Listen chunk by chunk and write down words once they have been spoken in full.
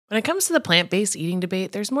When it comes to the plant-based eating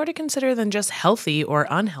debate, there's more to consider than just healthy or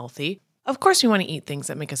unhealthy. Of course, we want to eat things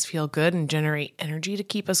that make us feel good and generate energy to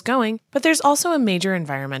keep us going, but there's also a major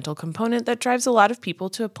environmental component that drives a lot of people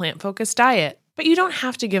to a plant-focused diet. But you don't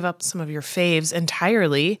have to give up some of your faves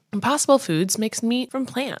entirely. Impossible Foods makes meat from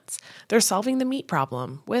plants. They're solving the meat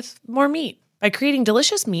problem with more meat. By creating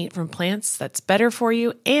delicious meat from plants that's better for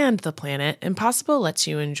you and the planet, Impossible lets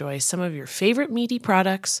you enjoy some of your favorite meaty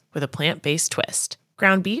products with a plant-based twist.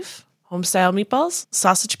 Ground beef, home-style meatballs,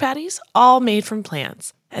 sausage patties, all made from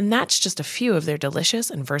plants. And that's just a few of their delicious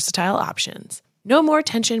and versatile options. No more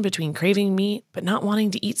tension between craving meat but not wanting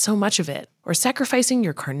to eat so much of it, or sacrificing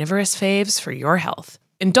your carnivorous faves for your health.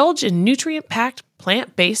 Indulge in nutrient-packed,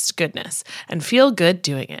 plant-based goodness and feel good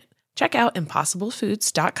doing it. Check out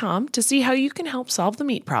impossiblefoods.com to see how you can help solve the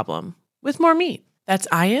meat problem with more meat. That's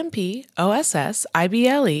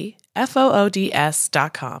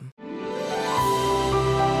IMPOSSIBLEFOODS.com.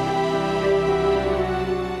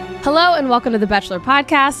 Hello and welcome to the Bachelor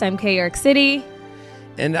Podcast. I'm Kay York City.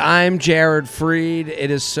 And I'm Jared Freed.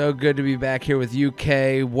 It is so good to be back here with you,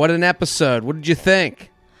 Kay. What an episode. What did you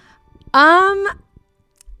think? I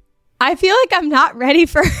feel like I'm not ready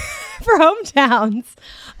for hometowns.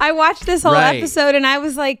 I watched this whole episode and I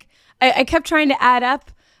was like, I kept trying to add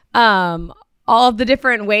up all of the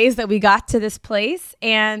different ways that we got to this place,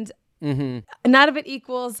 and none of it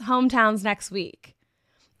equals hometowns next week.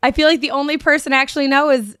 I feel like the only person I actually know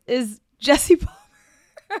is Jesse Palmer.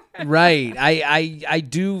 Right. I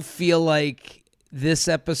do feel like this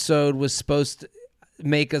episode was supposed to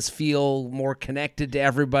make us feel more connected to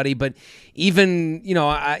everybody, but even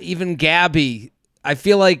Gabby, I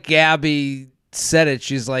feel like Gabby said it.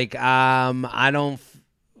 She's like,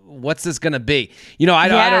 what's this going to be? I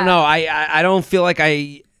don't know. I don't feel like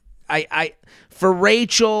I for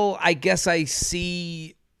Rachel, I guess I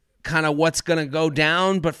see kind of what's going to go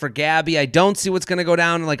down, but for Gabby, I don't see what's going to go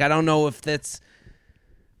down. Like, I don't know if that's,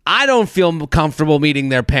 I don't feel comfortable meeting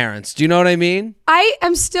their parents. Do you know what I mean? I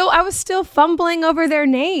was still fumbling over their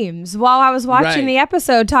names while I was watching the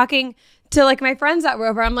episode, talking to like my friends that were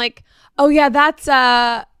over. I'm like, oh yeah, that's,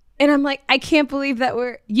 and I'm like, I can't believe that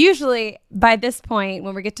we're usually by this point,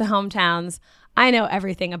 when we get to hometowns, I know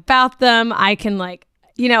everything about them. I can like,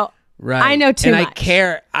 right. I know too much.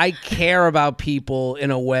 I care about people in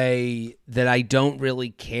a way that I don't really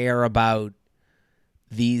care about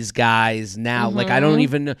these guys now. Like, I don't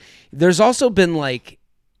even know. There's also been like,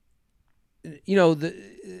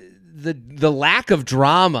 the lack of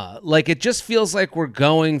drama. Like, it just feels like we're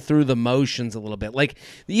going through the motions a little bit. Like,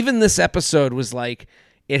 even this episode was like,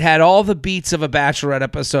 it had all the beats of a Bachelorette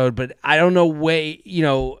episode, but I don't know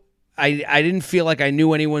I didn't feel like I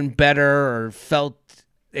knew anyone better or felt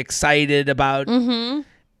excited about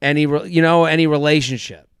any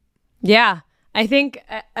relationship. Yeah, I think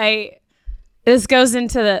this goes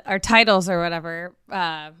into our titles or whatever,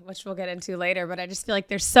 which we'll get into later. But I just feel like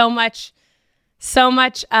there's so much.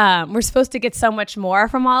 We're supposed to get so much more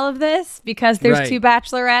from all of this because there's two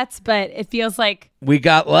Bachelorettes, but it feels like we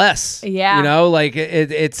got less. Yeah, like we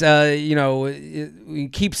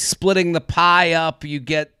keep splitting the pie up. You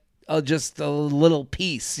get just a little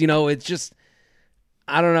piece. It's just.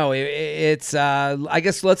 I don't know. It's. I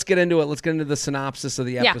guess let's get into it. Let's get into the synopsis of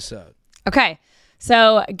the episode. Okay.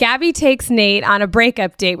 So Gabby takes Nate on a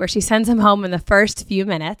breakup date where she sends him home in the first few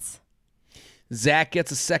minutes. Zach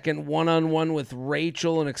gets a second one-on-one with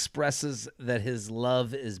Rachel and expresses that his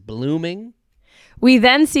love is blooming. We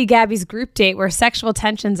then see Gabby's group date where sexual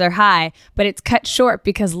tensions are high, but it's cut short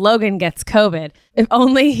because Logan gets COVID. If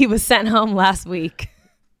only he was sent home last week.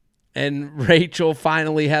 And Rachel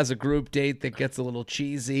finally has a group date that gets a little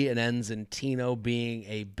cheesy and ends in Tino being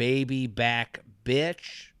a baby back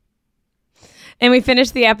bitch. And we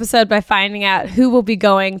finish the episode by finding out who will be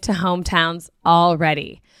going to hometowns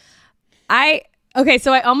already.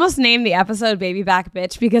 So I almost named the episode Baby Back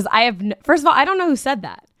Bitch because first of all, I don't know who said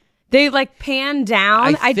that. They like panned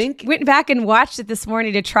down. I went back and watched it this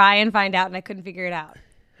morning to try and find out, and I couldn't figure it out.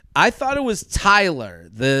 I thought it was Tyler,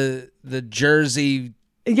 the Jersey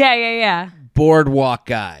boardwalk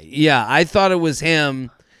guy. Yeah, I thought it was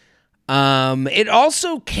him. It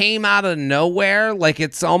also came out of nowhere. Like,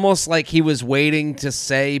 it's almost like he was waiting to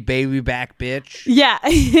say baby back bitch. Yeah.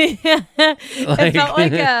 It felt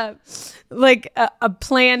like a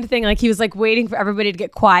planned thing. Like, he was like waiting for everybody to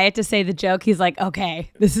get quiet to say the joke. He's like,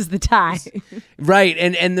 okay, this is the time. Right.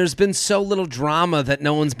 And there's been so little drama that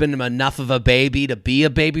no one's been enough of a baby to be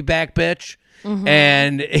a baby back bitch. Mm-hmm.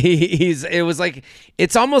 And it was like,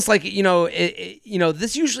 it's almost like,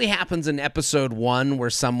 this usually happens in episode 1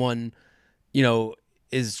 where someone,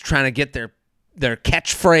 is trying to get their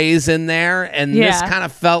catchphrase in there, and this kind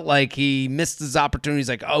of felt like he missed his opportunity. He's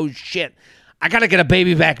like, oh shit, I gotta get a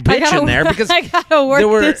baby back bitch in there because I gotta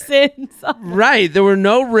work this in. Right, there were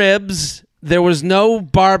no ribs, there was no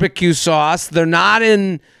barbecue sauce. They're not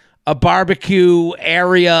in a barbecue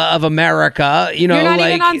area of America. You know, you're not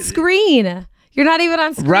like, even on screen. You're not even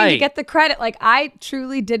on screen right. to get the credit. Like, I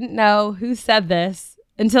truly didn't know who said this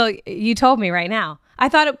until you told me right now. I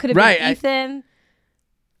thought it could have been Ethan.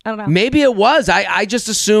 I don't know. Maybe it was. I just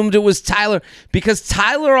assumed it was Tyler because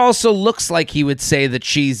Tyler also looks like he would say the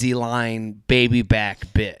cheesy line, baby back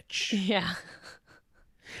bitch. Yeah.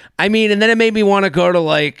 I mean, and then it made me want to go to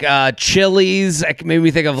like Chili's. It made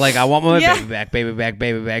me think of like, I want my baby back, baby back,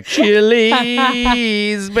 baby back.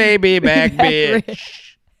 Chili's, baby back, bitch.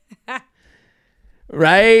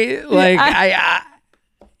 Right? Like I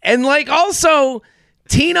and like also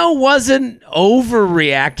Tino wasn't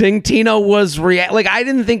overreacting. Tino was like I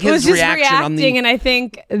didn't think his reaction on the and I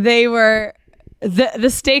think they were the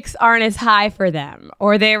stakes aren't as high for them,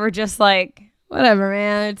 or they were just like, whatever,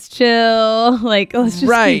 man, it's chill. Like, let's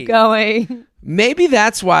just keep going. Maybe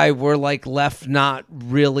that's why we're like left not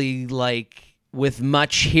really like with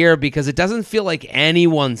much here because it doesn't feel like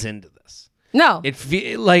anyone's into this. No, it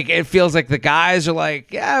feels like the guys are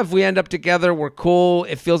like, yeah, if we end up together, we're cool.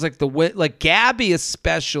 It feels like like Gabby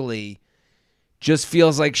especially just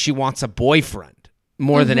feels like she wants a boyfriend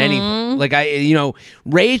more than anything. Like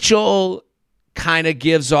Rachel kind of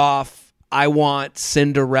gives off, I want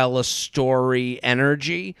Cinderella story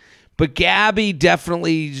energy, but Gabby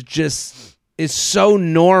definitely just is so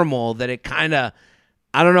normal that it kind of,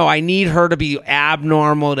 I don't know, I need her to be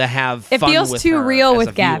abnormal to have fun with her. It feels too real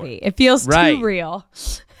with Gabby. It feels too real,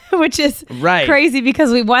 which is crazy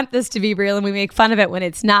because we want this to be real and we make fun of it when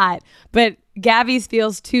it's not. But Gabby's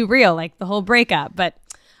feels too real, like the whole breakup. But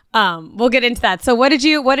we'll get into that. So what did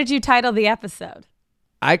you title the episode?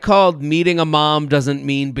 I called Meeting a Mom Doesn't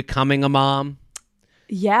Mean Becoming a Mom.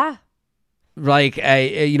 Yeah. Like,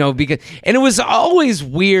 because, and it was always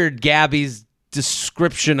weird, Gabby's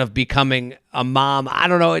description of becoming a mom. I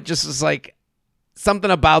don't know. It just was like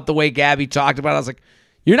something about the way Gabby talked about it. I was like,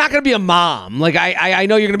 you're not going to be a mom. Like, I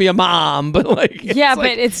know you're going to be a mom, but like, but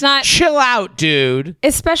it's not. Chill out, dude.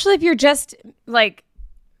 Especially if you're just like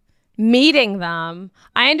meeting them.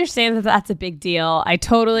 I understand that that's a big deal. I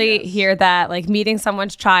totally hear that, like meeting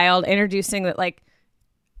someone's child, introducing that, like,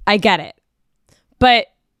 I get it. But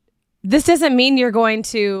this doesn't mean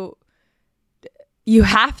you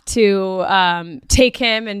have to take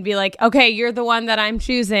him and be like, okay, you're the one that I'm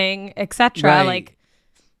choosing, etc. Right. Like,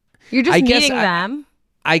 you're just meeting them.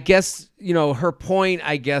 I guess, her point,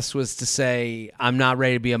 I guess, was to say, I'm not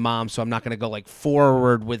ready to be a mom, so I'm not going to go like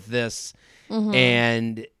forward with this.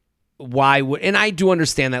 And why would, and I do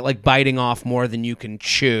understand that, like biting off more than you can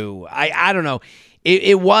chew. I don't know.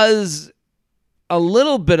 It was a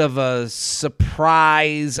little bit of a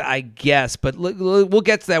surprise, I guess, but we'll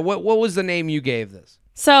get to that. What was the name you gave this?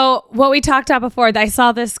 So what we talked about before, I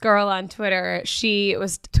saw this girl on Twitter. She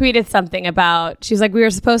tweeted something about, she's like, we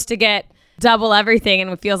were supposed to get double everything and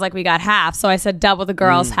it feels like we got half. So I said double the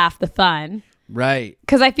girls, half the fun. Right.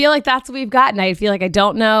 Because I feel like that's what we've gotten. I feel like I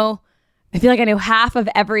don't know. I feel like I know half of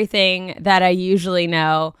everything that I usually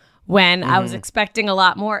know when I was expecting a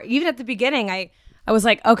lot more. Even at the beginning, I was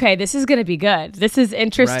like, okay, this is going to be good. This is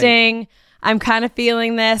interesting. Right. I'm kind of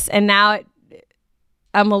feeling this. And now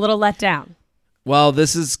I'm a little let down. Well,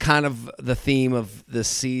 this is kind of the theme of this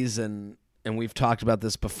season. And we've talked about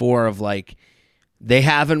this before of like, they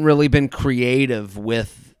haven't really been creative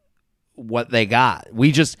with what they got.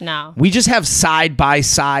 We just have side by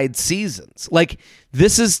side seasons. Like,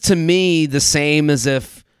 this is to me the same as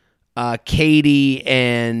if Katie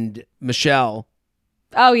and Michelle.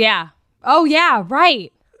 Oh yeah,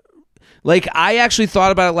 right. Like, I actually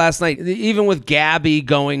thought about it last night. Even with Gabby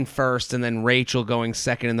going first and then Rachel going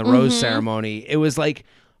second in the rose ceremony, it was like,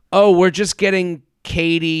 oh, we're just getting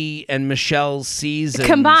Katie and Michelle's seasons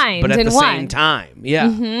combined, but at in the one. same time.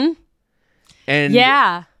 Yeah. And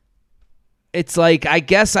yeah. It's like, I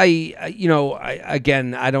guess I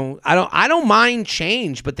don't mind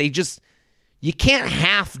change, but you can't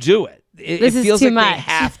half do it. It feels like much. They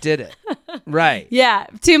half did it. Right. Yeah.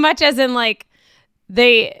 Too much as in like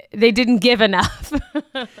they didn't give enough.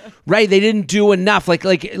 Right. They didn't do enough.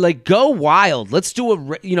 Like go wild. Let's do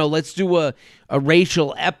a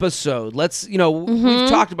Rachel episode. Let's, we've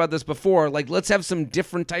talked about this before. Like, let's have some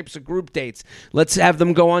different types of group dates. Let's have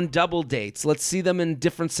them go on double dates. Let's see them in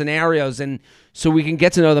different scenarios. And so we can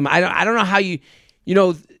get to know them. I don't know how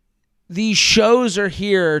these shows are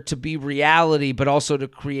here to be reality, but also to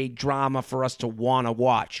create drama for us to want to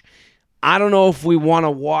watch. I don't know if we want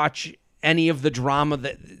to watch any of the drama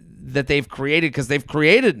that they've created, because they've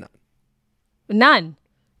created none.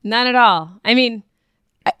 None at all. I mean,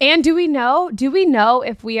 and do we know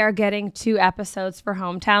if we are getting 2 episodes for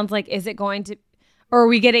hometowns? Like, is it going to, or are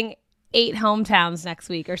we getting 8 hometowns next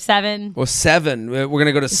week, or 7? Well, 7. We're going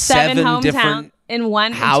to go to 7 different in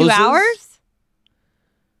 1 houses? 2 hours.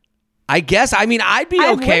 I guess. I mean, I'd be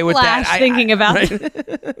okay with that. Thinking about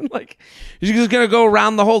right? Like, you're just going to go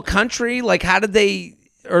around the whole country? Like, how did they,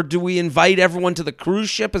 or do we invite everyone to the cruise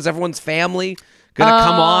ship? Is everyone's family going to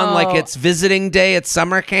come on like it's visiting day at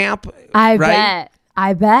summer camp? I bet.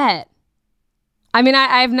 I mean,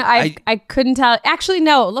 I couldn't tell. Actually,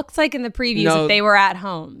 no. It looks like in the previews that they were at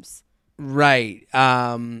homes. Right.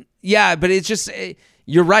 Yeah, but it's just,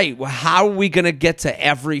 you're right. Well, how are we going to get to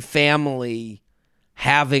every family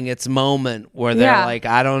having its moment where they're like,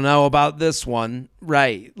 I don't know about this one.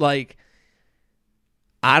 Right. Like,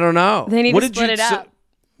 I don't know. They need to split it up.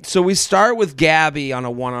 So we start with Gabby on a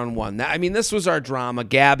one-on-one. I mean, this was our drama.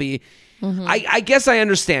 Gabby, I guess I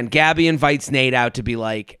understand. Gabby invites Nate out to be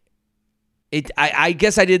like, I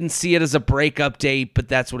guess I didn't see it as a breakup date, but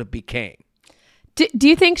that's what it became. Do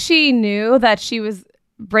you think she knew that she was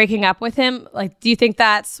breaking up with him? Like, do you think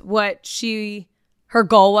that's what her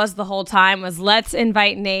goal was the whole time, was let's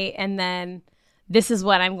invite Nate and then this is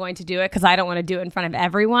when I'm going to do it because I don't want to do it in front of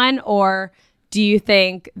everyone? Or do you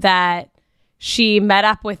think that she met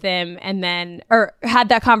up with him and then, or had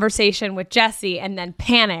that conversation with Jesse and then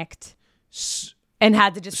panicked and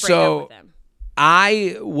had to just break up with him?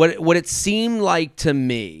 What it seemed like to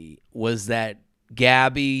me was that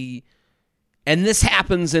Gabby, and this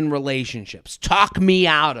happens in relationships, talk me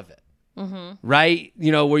out of it. Right?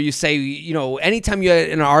 You know, where you say, you know, anytime you had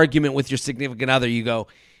an argument with your significant other, you go,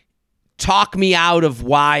 talk me out of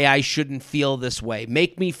why I shouldn't feel this way.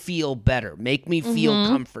 Make me feel better. Make me feel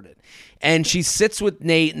comforted. And she sits with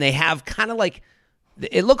Nate and they have kind of like,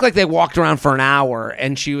 it looked like they walked around for an hour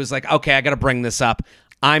and she was like, okay, I got to bring this up.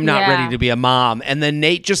 I'm not ready to be a mom. And then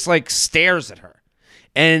Nate just like stares at her.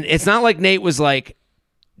 And it's not like Nate was like,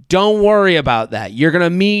 don't worry about that. You're going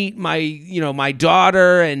to meet my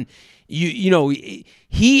daughter, and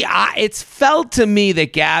it's felt to me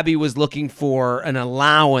that Gabby was looking for an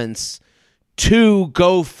allowance to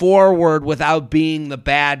go forward without being the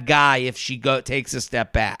bad guy if she takes a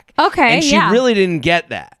step back. Okay, and she really didn't get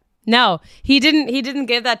that. No, he didn't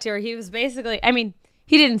give that to her. He was basically, I mean,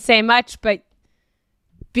 he didn't say much, but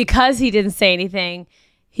because he didn't say anything,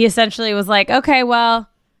 he essentially was like, okay, well,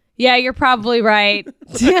 yeah, you're probably right.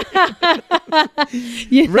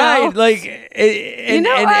 Right, like,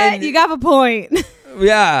 and you got a point.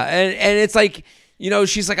 Yeah, and it's like, you know,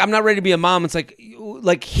 she's like, I'm not ready to be a mom. It's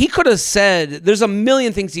like he could have said, there's a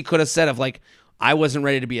million things he could have said of like, I wasn't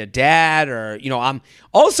ready to be a dad, or, you know,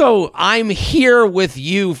 I'm here with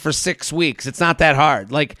you for 6 weeks. It's not that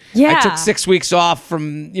hard. Like, I took 6 weeks off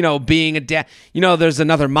from, you know, being a dad. You know, there's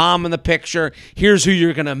another mom in the picture. Here's who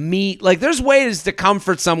you're going to meet. Like, there's ways to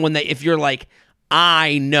comfort someone that if you're like,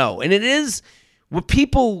 I know. And it is what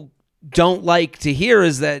people don't like to hear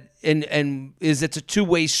is that, and is it's a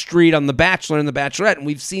two-way street on The Bachelor and The Bachelorette, and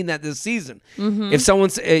we've seen that this season. If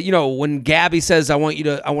someone's, you know, when Gabby says, I want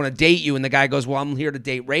to date you, and the guy goes, well, I'm here to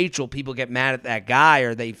date Rachel, people get mad at that guy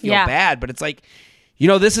or they feel bad. But it's like, you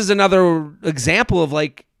know, this is another example of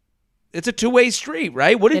like, it's a two-way street,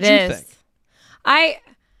 right? What did you think? I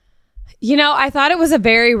thought it was a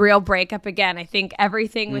very real breakup again. I think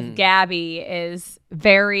everything with Gabby is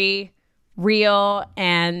very real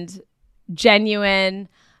and genuine.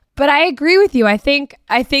 But I agree with you. I think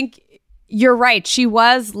you're right. She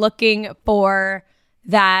was looking for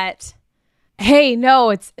that, hey,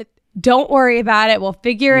 no, don't worry about it. We'll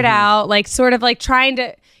figure it out. Like, sort of like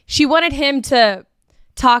she wanted him to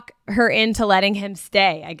talk her into letting him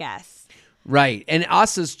stay, I guess. Right. And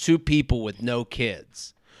us as two people with no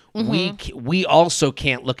kids, we also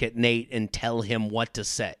can't look at Nate and tell him what to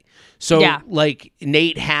say. So like,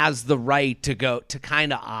 Nate has the right to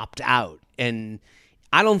kind of opt out. And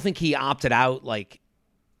I don't think he opted out like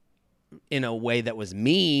in a way that was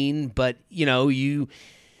mean, but you know,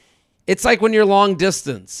 it's like when you're long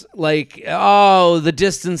distance, like, oh, the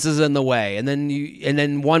distance is in the way. And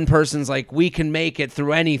then one person's like, we can make it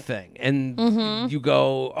through anything. And you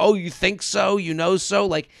go, oh, you think so? You know, so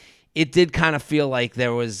like, it did kind of feel like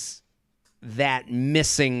there was that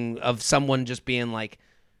missing of someone just being like,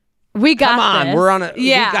 we got Come on, this.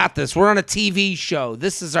 we got this. We're on a TV show.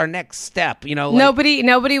 This is our next step. You know, like,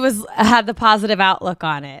 nobody had the positive outlook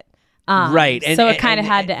on it. Right. So it kind of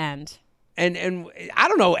had to end. And I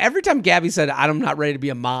don't know. Every time Gabby said, I'm not ready to be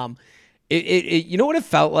a mom, it you know what it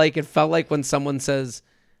felt like? It felt like when someone says,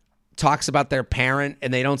 talks about their parent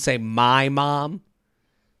and they don't say my mom,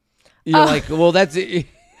 you're like, well, that's it.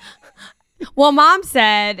 Well, mom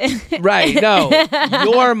said. Right. No,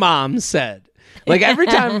 your mom said. Like every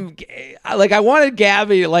time, like I wanted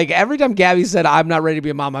Gabby, like every time Gabby said, I'm not ready to be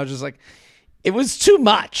a mom, I was just like, it was too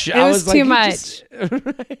much. It was too much.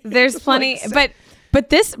 Right? There's plenty, but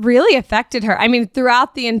this really affected her. I mean,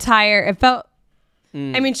 throughout the entire, it felt,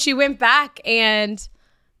 I mean, she went back and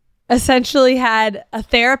essentially had a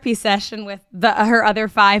therapy session with her other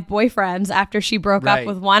 5 boyfriends after she broke up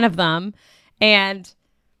with one of them. And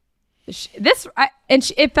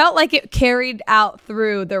it felt like it carried out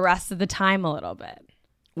through the rest of the time a little bit.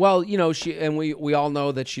 Well, you know, we all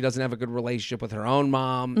know that she doesn't have a good relationship with her own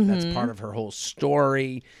mom. Mm-hmm. That's part of her whole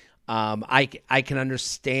story. I can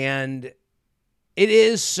understand. It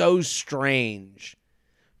is so strange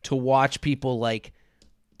to watch people like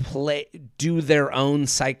do their own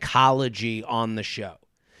psychology on the show.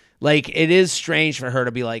 Like, it is strange for her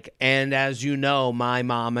to be like, and as you know, my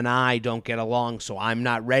mom and I don't get along, so I'm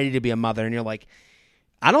not ready to be a mother. And you're like,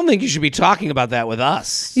 I don't think you should be talking about that with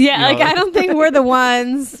us. Yeah, like, I don't think we're the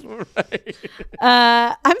ones. Right.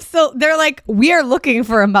 They're like, we are looking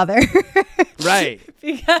for a mother. Right.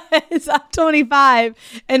 Because I'm 25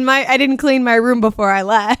 and I didn't clean my room before I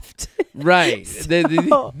left. Right.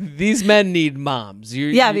 So, these men need moms.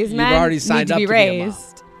 These men you've already signed need to up be to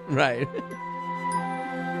raised. Be a mom. Right.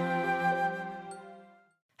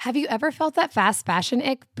 Have you ever felt that fast fashion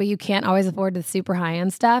ick, but you can't always afford the super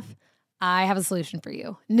high-end stuff? I have a solution for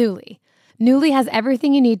you. Nuuly. Nuuly has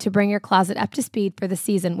everything you need to bring your closet up to speed for the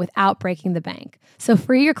season without breaking the bank. So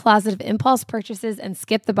free your closet of impulse purchases and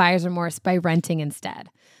skip the buyer's remorse by renting instead.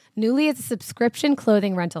 Nuuly is a subscription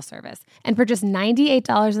clothing rental service, and for just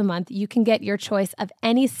 $98 a month, you can get your choice of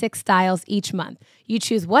any 6 styles each month. You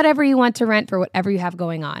choose whatever you want to rent for whatever you have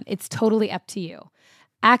going on. It's totally up to you.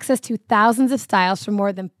 Access to thousands of styles from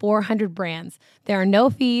more than 400 brands. There are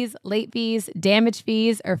no fees, late fees, damage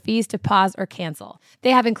fees, or fees to pause or cancel.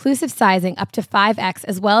 They have inclusive sizing up to 5X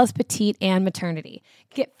as well as petite and maternity.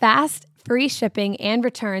 Get fast, free shipping and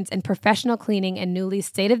returns and professional cleaning in Nuuly's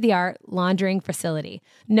state-of-the-art laundering facility.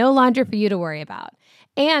 No laundry for you to worry about.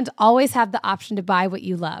 And always have the option to buy what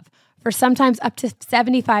you love for sometimes up to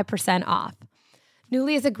 75% off.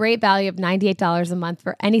 Nuuly is a great value of $98 a month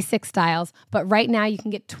for any 6 styles, but right now you can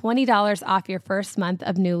get $20 off your first month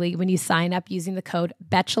of Nuuly when you sign up using the code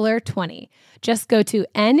BACHELOR20. Just go to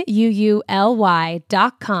NUULY.com,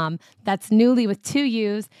 that's Nuuly with 2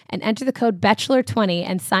 U's, and enter the code BACHELOR20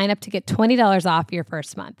 and sign up to get $20 off your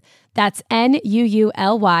first month. That's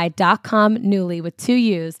NUULY.com, Nuuly with 2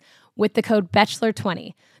 U's, with the code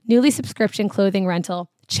BACHELOR20. Nuuly subscription clothing rental.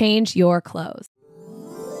 Change your clothes.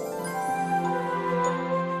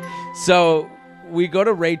 So we go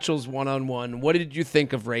to Rachel's one-on-one. What did you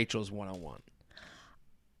think of Rachel's one-on-one?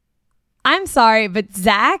 I'm sorry, but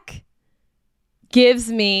Zach gives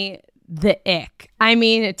me the ick. I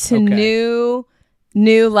mean, to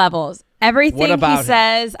new levels. Everything he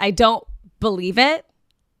says, I don't believe it.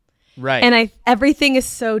 Right. And everything is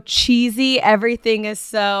so cheesy. Everything is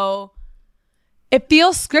so, it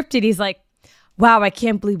feels scripted. He's like, wow, I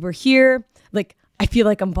can't believe we're here. Like, I feel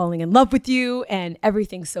like I'm falling in love with you and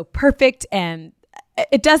everything's so perfect. And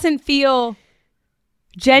it doesn't feel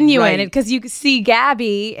genuine because you see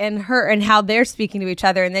Gabby and her and how they're speaking to each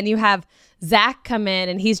other. And then you have Zach come in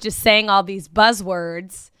and he's just saying all these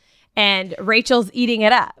buzzwords and Rachel's eating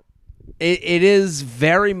it up. It is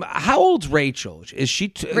very. How old's Rachel? Is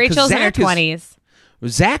she? Rachel's in her 20s.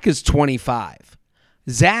 Zach is 25.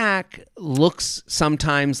 Zach looks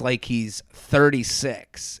sometimes like he's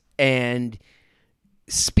 36 and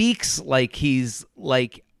speaks like he's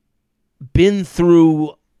like been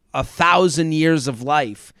through 1,000 years of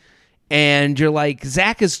life, and you're like,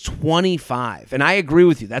 Zach is 25, and I agree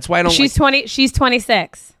with you. That's why I don't. She's 20. She's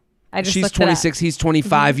 26. She's 26. He's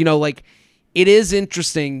 25. Mm-hmm. You know, like it is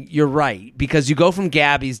interesting. You're right, because you go from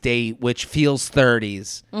Gabby's date, which feels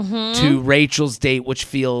 30s, to Rachel's date, which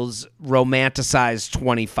feels romanticized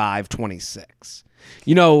 25, 26.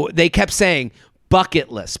 You know, they kept saying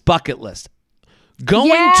bucket list.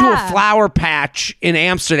 Going to a flower patch in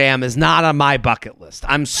Amsterdam is not on my bucket list.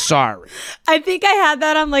 I'm sorry. I think I had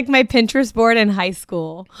that on like my Pinterest board in high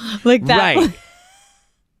school. Like that. Right.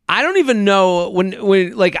 I don't even know when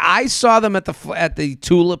like I saw them at the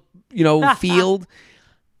tulip, field,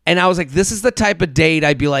 and I was like, this is the type of date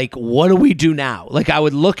I'd be like, what do we do now? Like I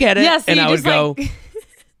would look at it and I would go,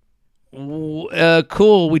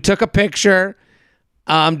 cool. We took a picture.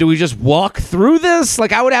 Do we just walk through this?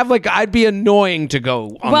 Like, I would have I'd be annoying to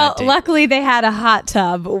go on that date. Luckily they had a hot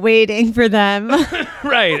tub waiting for them.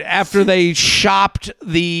 Right. After they shopped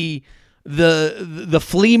the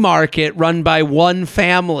flea market run by one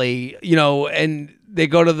family, and they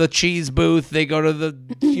go to the cheese booth, they go to the,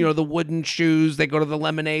 the wooden shoes, they go to the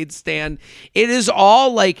lemonade stand. It is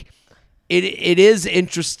all it is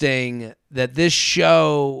interesting that this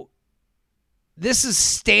show, this is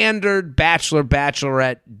standard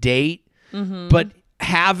bachelorette date, but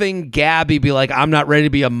having Gabby be like, I'm not ready to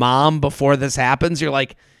be a mom before this happens. You're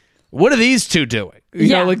like, what are these two doing? You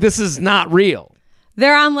know, this is not real.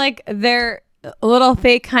 They're on their little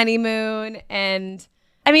fake honeymoon. And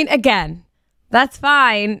I mean, again, that's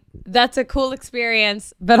fine. That's a cool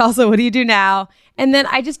experience. But also, what do you do now? And then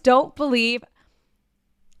I just don't believe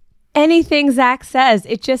anything Zach says.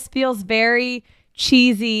 It just feels very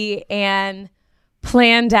cheesy and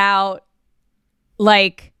planned out,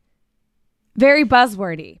 very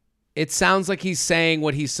buzzwordy. It sounds like he's saying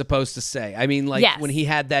what he's supposed to say. I mean, yes. When he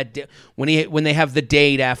had that, when they have the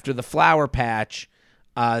date after the flower patch,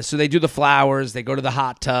 so they do the flowers, they go to the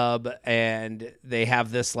hot tub, and they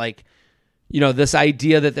have this this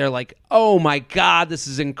idea that they're like, oh my God, this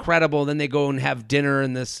is incredible. Then they go and have dinner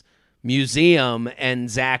in this museum, and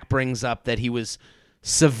Zach brings up that he was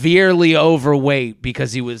severely overweight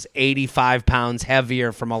because he was 85 pounds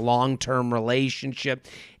heavier from a long-term relationship.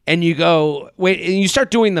 And you go, wait, and you start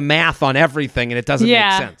doing the math on everything, and it doesn't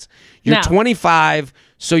make sense. You're 25,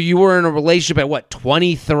 so you were in a relationship at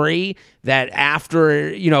 23? That after,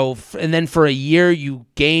 and then for a year you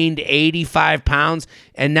gained 85 pounds,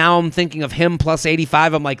 and now I'm thinking of him plus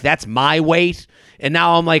 85. I'm like, that's my weight. And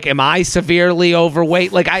now I'm like, am I severely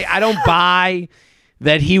overweight? I don't buy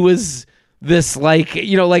that he was this,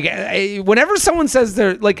 whenever someone says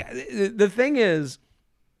they're, the thing is,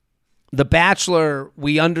 The Bachelor,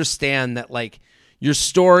 we understand that, your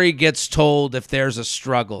story gets told if there's a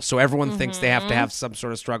struggle. So everyone thinks they have to have some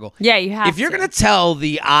sort of struggle. Yeah, you have If you're going to tell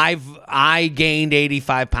the I gained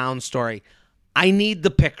 85 pounds story, I need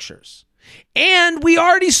the pictures. And we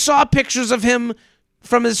already saw pictures of him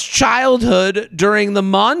from his childhood during the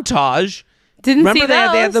montage. Remember see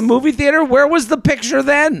those? They had the movie theater? Where was the picture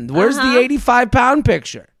then? Where's the 85-pound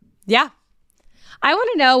picture? Yeah. I want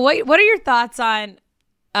to know, what are your thoughts on,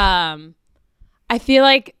 I feel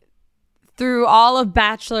like through all of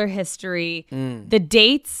Bachelor history, the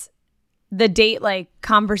date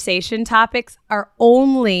conversation topics are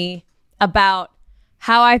only about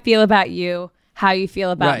how I feel about you, how you feel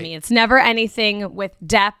about me. It's never anything with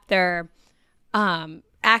depth or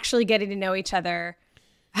actually getting to know each other.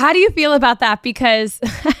 How do you feel about that? Because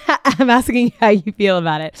I'm asking you how you feel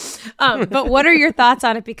about it. But what are your thoughts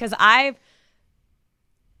on it? Because I've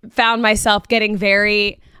found myself getting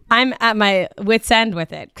I'm at my wit's end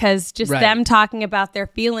with it, because just them talking about their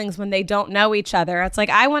feelings when they don't know each other. It's like,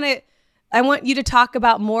 I want you to talk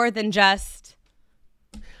about more than just,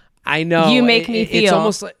 I know you make me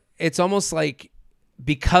feel. It's almost like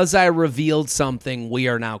because I revealed something, we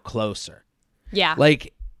are now closer. Yeah.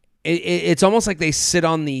 It's almost like they sit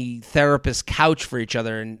on the therapist's couch for each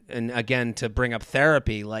other. And again, to bring up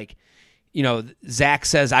therapy, Zach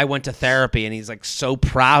says, I went to therapy, and he's so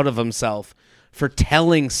proud of himself for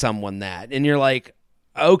telling someone that. And you're like,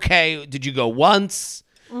 okay, did you go once?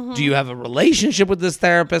 Do you have a relationship with this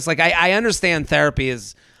therapist? I understand therapy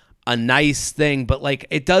is a nice thing, but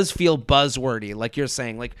it does feel buzzwordy. Like you're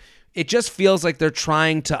saying, it just feels like they're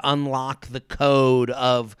trying to unlock the code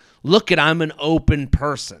of, I'm an open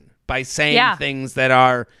person by saying things that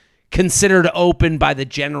are considered open by the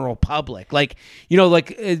general public.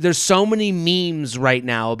 There's so many memes right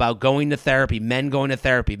now about going to therapy, men going to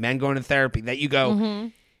therapy, that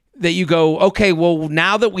you go, okay, well,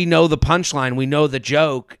 now that we know the punchline, we know the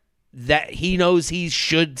joke, that he knows he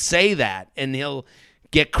should say that, and he'll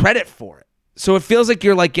get credit for it. So it feels like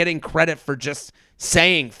you're getting credit for just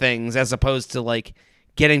saying things as opposed to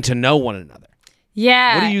getting to know one another.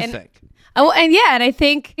 Yeah. What do you think? Oh, and I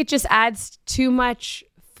think it just adds too much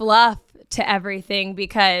fluff to everything,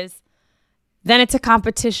 because then it's a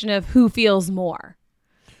competition of who feels more.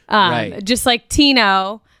 Just like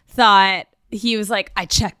Tino thought, he was like, I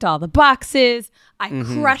checked all the boxes, I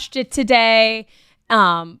crushed it today,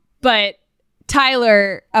 but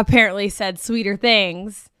Tyler apparently said sweeter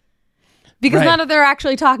things, because none of them are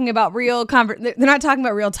actually talking about they're not talking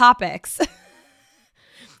about real topics.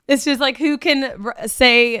 It's just who can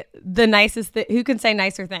say the nicest who can say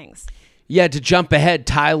nicer things. Yeah, to jump ahead,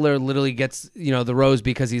 Tyler literally gets, the rose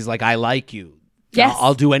because he's like, I like you. Yes.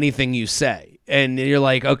 I'll do anything you say. And you're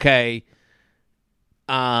like, okay,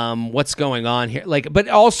 what's going on here. Like, but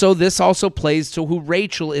also this also plays to who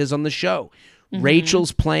Rachel is on the show. Mm-hmm.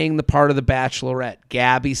 Rachel's playing the part of the Bachelorette.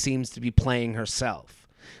 Gabby seems to be playing herself.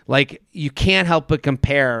 Like, you can't help but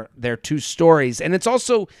compare their two stories. And it's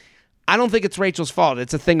also, I don't think it's Rachel's fault.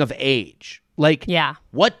 It's a thing of age. Like,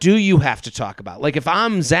 what do you have to talk about? Like, if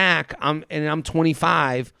I'm Zach, I'm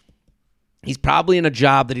 25, he's probably in a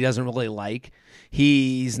job that he doesn't really like.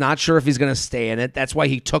 He's not sure if he's going to stay in it. That's why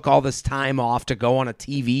he took all this time off to go on a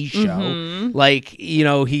TV show. Mm-hmm. Like, you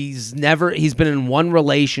know, he's been in one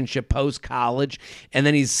relationship post-college, and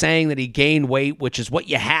then he's saying that he gained weight, which is what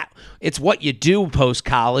you have. It's what you do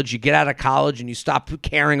post-college. You get out of college and you stop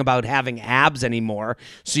caring about having abs anymore.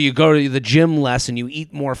 So you go to the gym less and you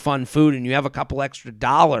eat more fun food and you have a couple extra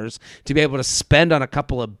dollars to be able to spend on a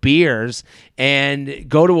couple of beers and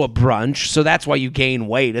go to a brunch. So that's why you gain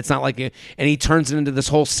weight. It's not like, and he turns it into this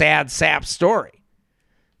whole sad sap story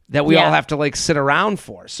that we all have to like sit around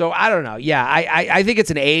for. So I don't know. Yeah, I think it's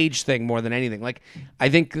an age thing more than anything. Like, I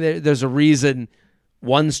think there's a reason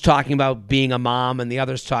one's talking about being a mom and the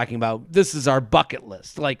other's talking about this is our bucket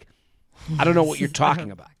list. Like, I don't know what you're talking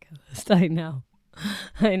about. I know.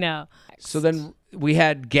 So then we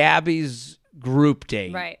had Gabby's group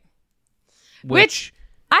date. Right. Which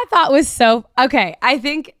I thought was so okay. I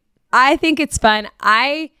think it's fun.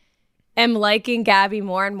 I am liking Gabby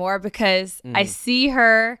more and more because I see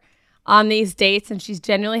her on these dates and she's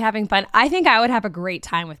genuinely having fun. I think I would have a great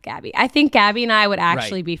time with Gabby. I think Gabby and I would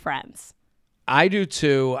actually be friends. I do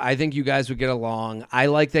too. I think you guys would get along. I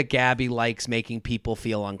like that Gabby likes making people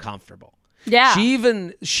feel uncomfortable. Yeah.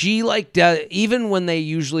 Even when they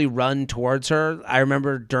usually run towards her, I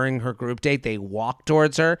remember during her group date, they walk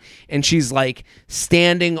towards her and she's like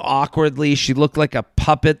standing awkwardly. She looked like a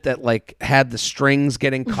puppet that like had the strings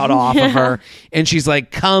getting cut off of her. And she's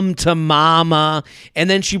like, come to mama. And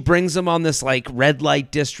then she brings them on this like red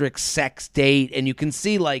light district sex date. And you can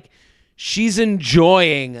see like she's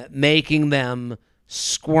enjoying making them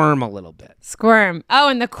squirm a little bit. Squirm. Oh,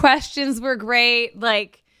 and the questions were great.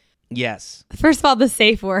 Like, yes. First of all, the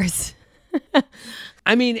safe words.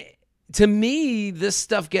 I mean, to me, this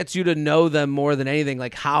stuff gets you to know them more than anything.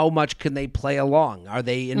 Like, how much can they play along? Are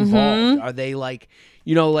they involved? Mm-hmm. Are they like,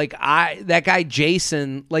 you know, like that guy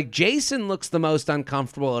Jason, like Jason looks the most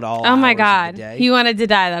uncomfortable at all. Oh my God. He wanted to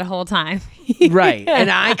die that whole time. Right. And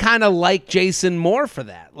I kind of like Jason more for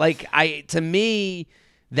that. Like, to me,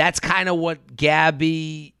 that's kind of what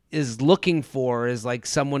Gabby is looking for, is like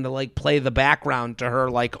someone to like play the background to her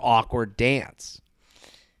like awkward dance.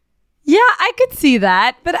 Yeah, I could see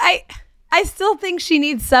that, but I still think she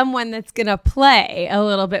needs someone that's gonna play a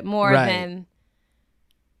little bit more than,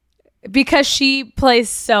 because she plays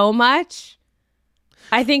so much.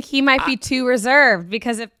 I think he might be too reserved,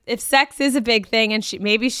 because if sex is a big thing and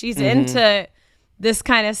maybe she's into this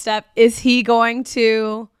kind of stuff, is he going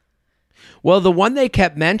to? Well, the one they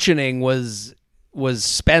kept mentioning was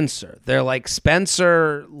Spencer. They're like,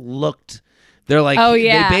 Spencer looked, they're like, oh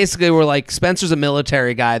yeah, they basically were like, Spencer's a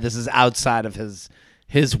military guy. This is outside of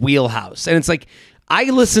his wheelhouse. And it's like, I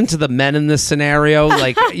listened to the men in this scenario.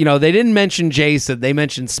 Like, you know, they didn't mention Jason. They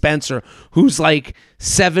mentioned Spencer, who's like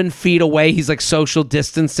 7 feet away. He's like social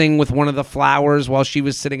distancing with one of the flowers while she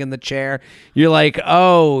was sitting in the chair. You're like,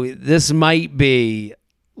 oh, this might be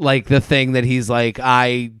like the thing that he's like,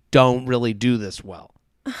 I don't really do this well.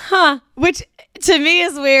 Huh. Which to me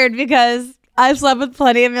is weird, because I've slept with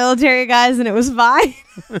plenty of military guys and it was fine.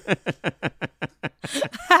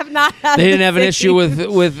 I've not had They didn't have an issue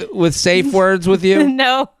with safe words with you?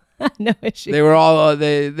 No issue. They were all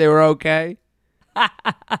they were okay.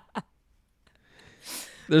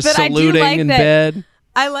 They're saluting in bed.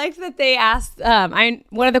 I liked that they asked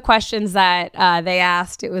one of the questions that they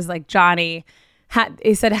asked, it was like, Johnny,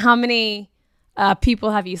 he said, how many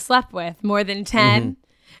people have you slept with? More than 10? Mm-hmm.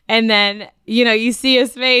 And then, you know, you see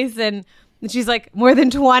his face and she's like, more than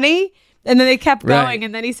 20? And then they kept going. Right.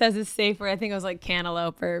 And then he says his safe word. I think it was like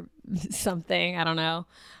cantaloupe or something. I don't know.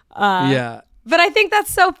 Yeah. But I think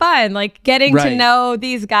that's so fun. Like getting to know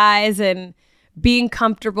these guys and being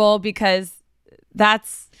comfortable, because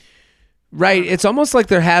that's. Right. It's almost like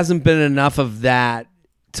there hasn't been enough of that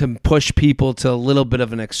to push people to a little bit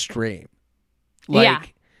of an extreme.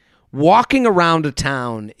 Like walking around a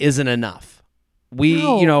town isn't enough. We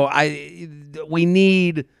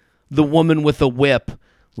need the woman with a whip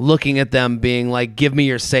looking at them being like, give me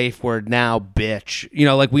your safe word now, bitch. You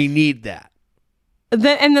know, like, we need that. And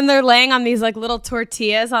then they're laying on these like little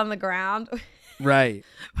tortillas on the ground. Right.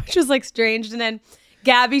 Which was like strange. And then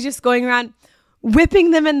Gabby just going around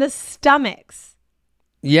whipping them in the stomachs.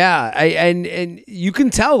 Yeah, and you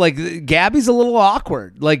can tell like Gabby's a little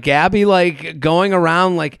awkward. Like Gabby like going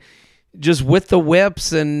around like just with the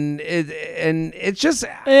whips and it's just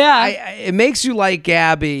it makes you like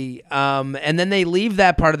Gabby. And then they leave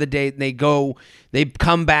that part of the date and they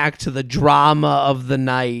come back to the drama of the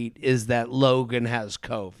night is that Logan has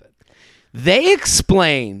COVID. They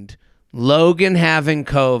explained Logan having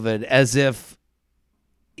COVID as if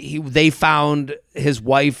they found his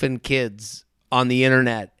wife and kids on the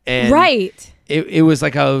internet, and it was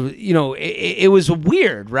like it was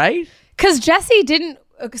weird, right? Because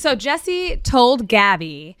Jesse told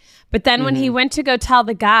Gabby, but then when he went to go tell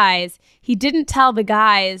the guys, he didn't tell the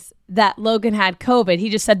guys that Logan had COVID. He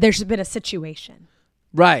just said there's been a situation.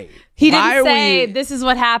 Right. He didn't say this is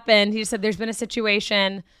what happened. He just said there's been a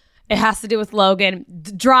situation. It has to do with Logan.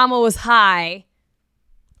 Drama was high.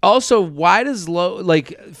 Also, why does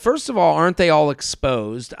first of all, aren't they all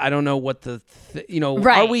exposed? I don't know what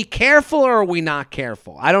are we careful or are we not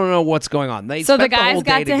careful? I don't know what's going on. So the guys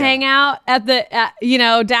got to hang out at the,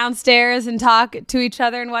 downstairs and talk to each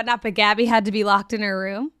other and whatnot, but Gabby had to be locked in her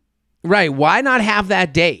room. Right. Why not have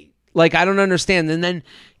that date? Like, I don't understand. And then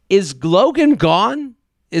is Logan gone?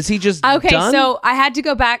 Is he just done? So I had to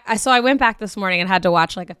go back. So I went back this morning and had to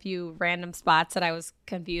watch like a few random spots that I was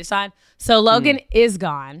confused on. So Logan is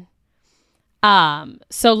gone.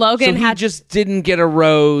 So Logan just didn't get a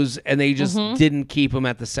rose and they just didn't keep him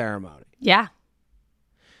at the ceremony. Yeah.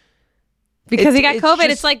 Because he got COVID.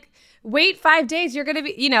 It's like, wait 5 days. You're going to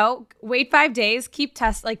be, wait 5 days,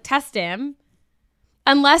 test him.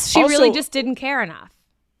 Unless she really just didn't care enough.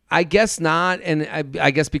 I guess not, and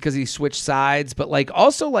I guess because he switched sides, but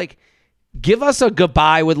give us a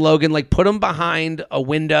goodbye with Logan, put him behind a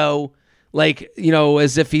window,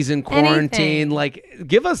 as if he's in quarantine,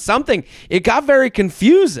 give us something. It got very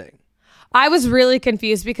confusing. I was really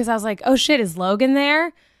confused because I was like, oh shit, is Logan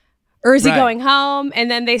there? Or is he going home?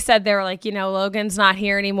 And then they said they were like, Logan's not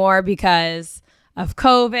here anymore because of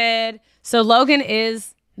COVID. So Logan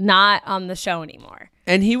is not on the show anymore.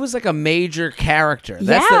 And he was like a major character.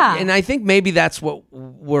 And I think maybe that's what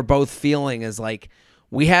we're both feeling is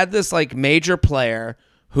we had this major player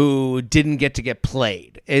who didn't get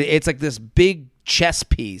played. It's like this big chess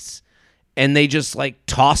piece and they just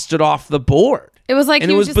tossed it off the board. It was like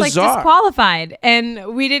he was just bizarre. Disqualified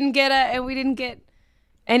and we didn't get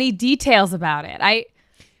any details about it.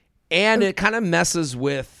 And it kind of messes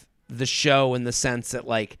with the show in the sense that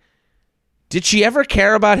did she ever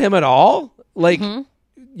care about him at all?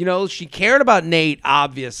 She cared about Nate,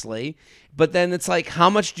 obviously, but then it's how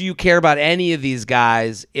much do you care about any of these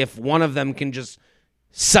guys if one of them can just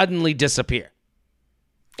suddenly disappear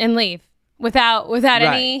and leave without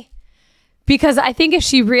any? Because I think if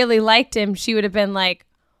she really liked him, she would have been like,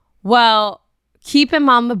 well, keep him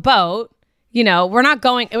on the boat. We're not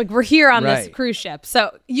going, we're here on this cruise ship.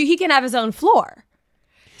 So he can have his own floor.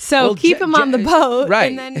 So keep him on the boat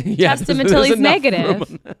and then test him until he's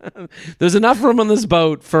negative. There's enough room on this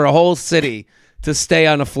boat for a whole city to stay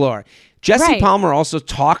on a floor. Jesse Palmer also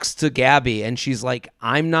talks to Gabby and she's like,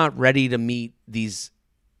 I'm not ready to meet these.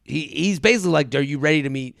 He's basically like, are you ready to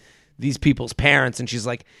meet these people's parents? And she's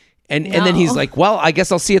like, and then he's like, well, I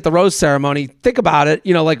guess I'll see you at the rose ceremony. Think about it.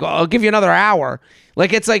 I'll give you another hour.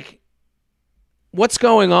 It's what's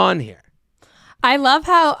going on here? I love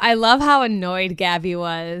how annoyed Gabby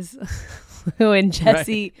was when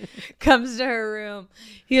Jesse comes to her room.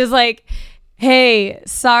 He was like, hey,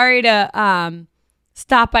 sorry to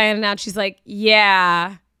stop by and out. She's like,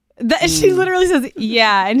 yeah. She literally says,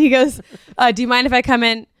 yeah. And he goes, do you mind if I come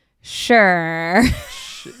in? Sure.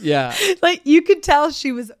 Yeah. You could tell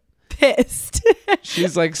she was pissed.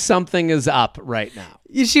 She's like, something is up right now.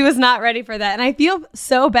 She was not ready for that. And I feel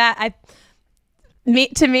so bad.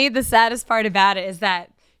 To me, the saddest part about it is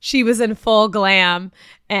that she was in full glam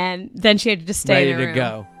and then she had to just stay in her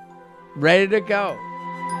room. Ready to go.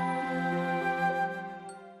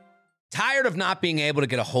 Tired of not being able to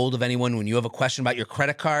get a hold of anyone when you have a question about your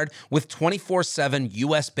credit card? With 24/7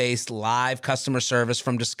 U.S.-based live customer service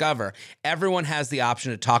from Discover, everyone has the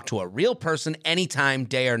option to talk to a real person anytime,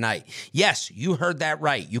 day or night. Yes, you heard that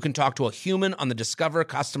right. You can talk to a human on the Discover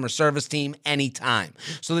customer service team anytime.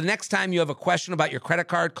 So the next time you have a question about your credit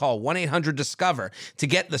card, call 1-800-DISCOVER to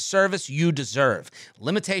get the service you deserve.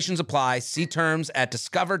 Limitations apply. See terms at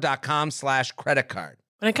discover.com/creditcard.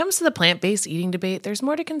 When it comes to the plant-based eating debate, there's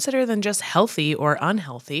more to consider than just healthy or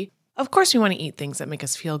unhealthy. Of course, we want to eat things that make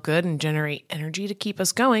us feel good and generate energy to keep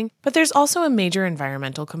us going, but there's also a major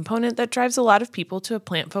environmental component that drives a lot of people to a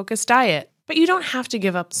plant-focused diet. But you don't have to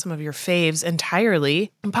give up some of your faves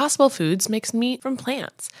entirely. Impossible Foods makes meat from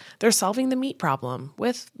plants. They're solving the meat problem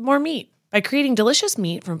with more meat. By creating delicious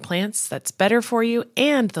meat from plants that's better for you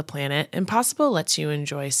and the planet, Impossible lets you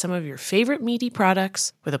enjoy some of your favorite meaty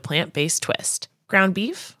products with a plant-based twist. Ground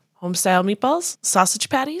beef, home-style meatballs, sausage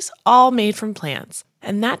patties, all made from plants.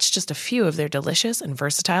 And that's just a few of their delicious and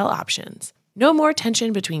versatile options. No more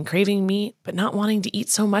tension between craving meat but not wanting to eat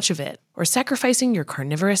so much of it, or sacrificing your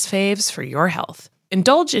carnivorous faves for your health.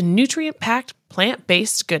 Indulge in nutrient-packed,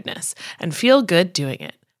 plant-based goodness and feel good doing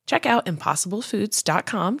it. Check out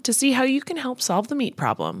impossiblefoods.com to see how you can help solve the meat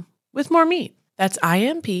problem with more meat. That's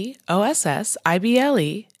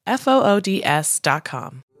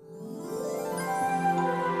IMPOSSIBLEFOODS.com.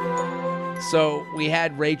 So we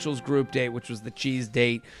had Rachel's group date, which was the cheese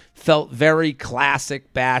date. Felt very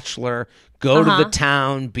classic Bachelor. Go to the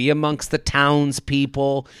town, be amongst the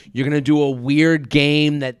townspeople. You're going to do a weird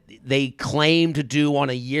game that they claim to do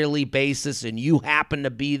on a yearly basis, and you happen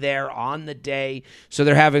to be there on the day. So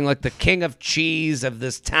they're having like the king of cheese of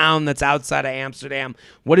this town that's outside of Amsterdam.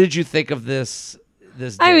 What did you think of this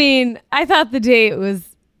date? I mean, I thought the date was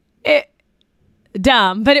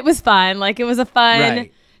dumb, but it was fun. Like, it was a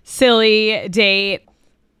fun, silly date.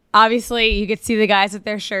 Obviously, you could see the guys with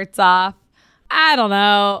their shirts off. I don't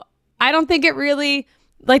know. I don't think it really,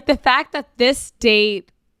 like, the fact that this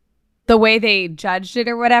date, the way they judged it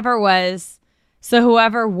or whatever was, so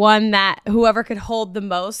whoever could hold the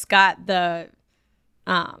most got the,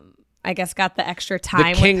 I guess got the extra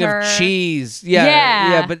time the king with her. Of cheese.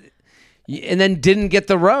 Yeah, but, and then didn't get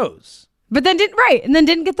the rose. But then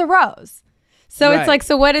didn't get the rose. So it's like,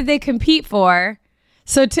 so what did they compete for?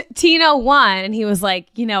 So Tino won, and he was like,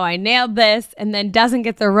 I nailed this, and then doesn't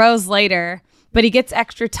get the rose later, but he gets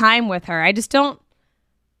extra time with her. I just don't.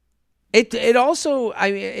 It also,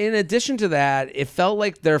 I mean, in addition to that, it felt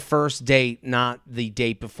like their first date, not the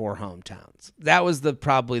date before hometowns. That was this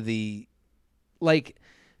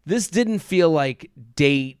didn't feel like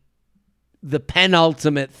date, the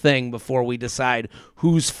penultimate thing before we decide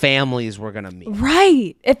whose families we're going to meet.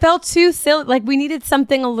 Right. It felt too silly. Like, we needed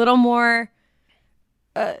something a little more,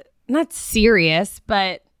 not serious,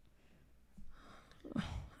 but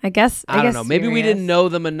I don't know. Maybe we didn't know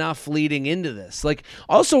them enough leading into this. Like,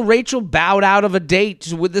 also, Rachel bowed out of a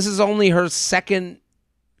date. This is only her second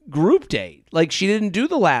group date. Like, she didn't do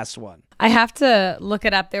the last one. I have to look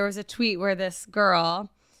it up. There was a tweet where this girl,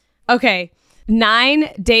 9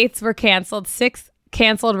 dates were canceled, 6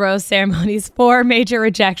 canceled rose ceremonies, 4 major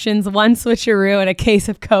rejections, 1 switcheroo, and a case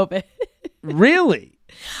of COVID. Really?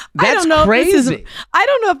 That's crazy. I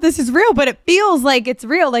don't know if this is real, but it feels like it's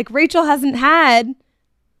real. Like, Rachel hasn't had.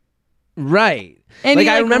 Right. Any,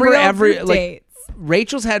 I remember dates.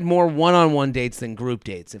 Rachel's had more one-on-one dates than group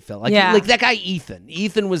dates, it felt like. Yeah. Like that guy Ethan.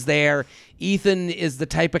 Ethan was there. Ethan is the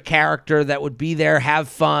type of character that would be there, have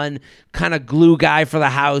fun, kind of glue guy for the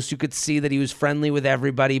house. You could see that he was friendly with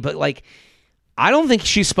everybody, but like, I don't think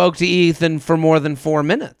she spoke to Ethan for more than 4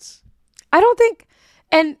 minutes. I don't think,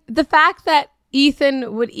 and the fact that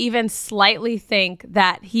Ethan would even slightly think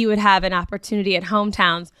that he would have an opportunity at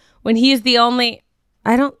hometowns when he's the only,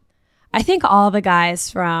 I think all the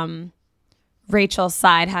guys from Rachel's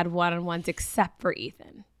side had one-on-ones except for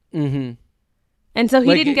Ethan. Mm-hmm. And so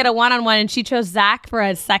he didn't get a one-on-one, and she chose Zach for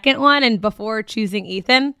a second one, and before choosing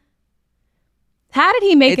Ethan. How did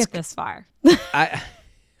he make it this far? I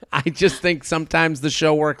just think sometimes the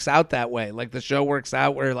show works out that way. Like, the show works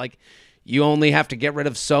out where, like, you only have to get rid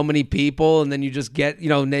of so many people, and then you just get,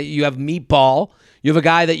 you have Meatball. You have a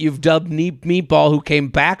guy that you've dubbed Meatball who came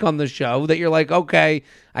back on the show that you're like, okay,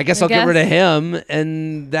 I guess I'll get rid of him,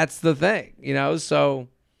 and that's the thing, So,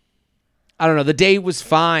 I don't know. The date was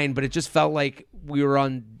fine, but it just felt like we were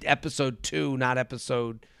on episode 2, not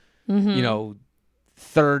episode,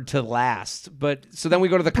 3rd to last. But so then we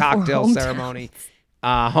go to the cocktail ceremony.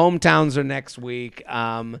 Hometowns are next week.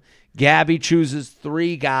 Gabby chooses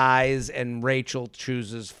 3 guys, and Rachel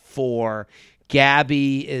chooses 4.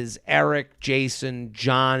 Gabby is Eric, Jason,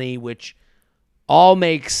 Johnny, which all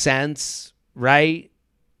makes sense, right?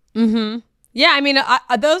 Mm-hmm. Yeah, I mean,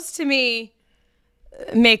 those to me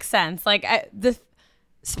make sense. Like, the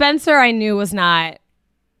Spencer I knew was not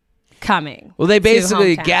coming. Well, Gabby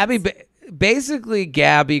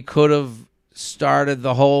could have started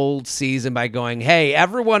the whole season by going, hey,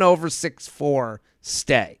 everyone over 6'4",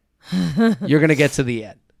 stay. You're going to get to the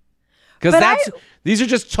end. Because these are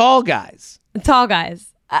just tall guys. Tall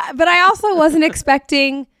guys. But I also wasn't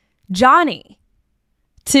expecting Johnny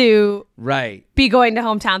to be going to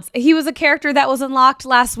hometowns. He was a character that was unlocked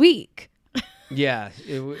last week. Yeah.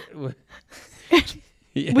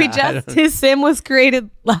 His sim was created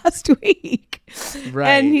last week. Right.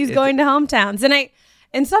 And he's going to hometowns. And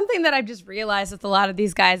And something that I've just realized with a lot of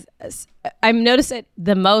these guys, I've noticed it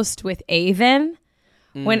the most with Avon.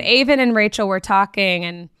 When Avon and Rachel were talking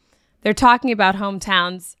and they're talking about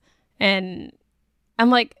hometowns, and I'm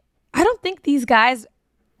like, I don't think these guys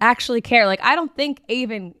actually care. Like, I don't think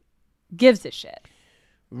Avon gives a shit.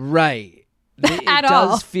 Right. It At does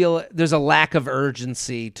all. feel there's a lack of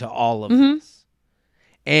urgency to all of this.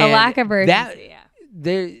 And A lack of urgency,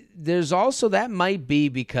 there's also, that might be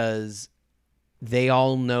because they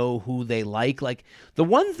all know who they like. Like, the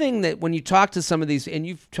one thing that when you talk to some of these, and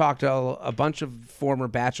you've talked to a bunch of former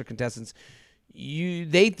Bachelor contestants,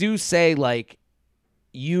 they do say, like,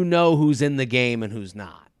 you know who's in the game and who's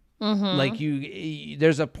not. Like,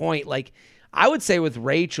 there's a point, like, I would say with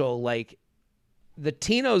Rachel, like, the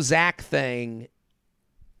Tino Zach thing,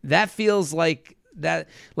 that feels like that,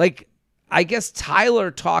 like, I guess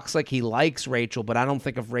Tyler talks like he likes Rachel, but I don't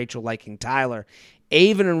think of Rachel liking Tyler.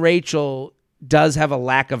 Avon and Rachel does have a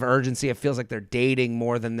lack of urgency. It feels like they're dating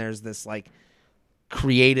more than there's this, like,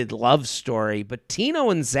 created love story. But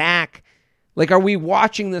Tino and Zach, like, are we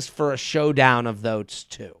watching this for a showdown of those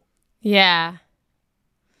two? Yeah.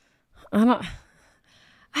 I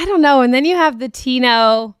don't know. And then you have the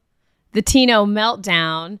Tino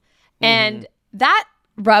meltdown, and that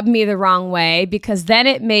rubbed me the wrong way, because then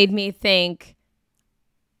it made me think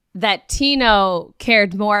that Tino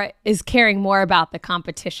is caring more about the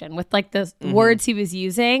competition with, like, the words he was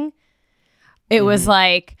using. It was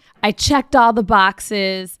like, I checked all the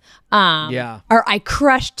boxes, or I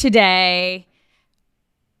crushed today.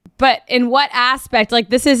 But in what aspect? Like,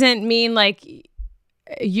 this isn't mean like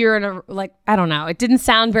you're in a, like, I don't know. It didn't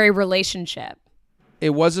sound very relationship. It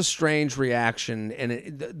was a strange reaction.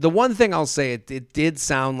 And the one thing I'll say, it did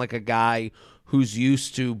sound like a guy who's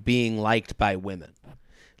used to being liked by women.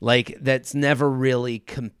 Like, that's never really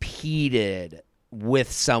competed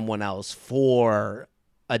with someone else for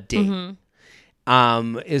a date,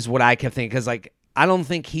 is what I kept thinking. Because, like, I don't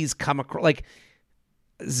think he's come across, like,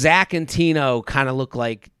 Zach and Tino kind of look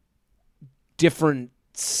like different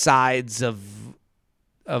sides of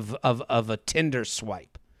a Tinder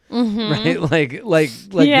swipe, right? Like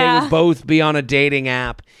they would both be on a dating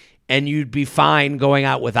app, and you'd be fine going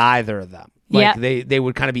out with either of them. Like, they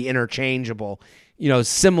would kind of be interchangeable. You know,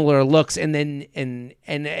 similar looks, and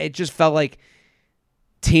it just felt like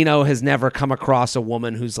Tino has never come across a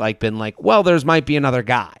woman who's, like, been like, well, there's might be another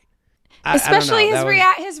guy. Especially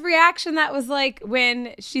his reaction, that was like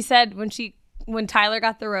when she said, when Tyler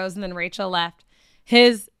got the rose and then Rachel left,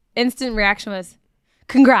 his instant reaction was,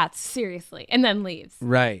 congrats, seriously, and then leaves.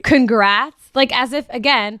 Right. Congrats, like, as if like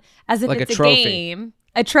it's a game,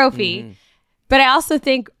 a trophy. But I also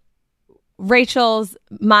think Rachel's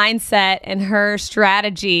mindset and her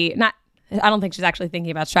strategy, I don't think she's actually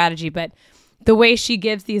thinking about strategy, but the way she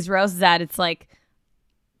gives these roses out, it's like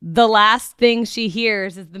the last thing she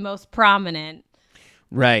hears is the most prominent.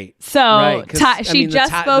 Right. So she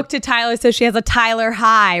just spoke to Tyler, so she has a Tyler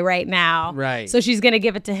high right now. Right. So she's going to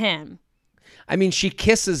give it to him. I mean, she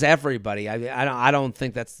kisses everybody. I don't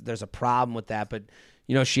think there's a problem with that, but,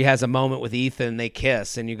 you know, she has a moment with Ethan, they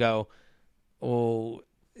kiss, and you go, oh,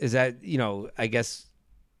 is that, you know, I guess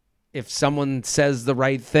if someone says the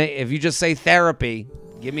right thing, if you just say therapy,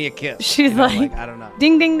 give me a kiss. She's like, I don't know.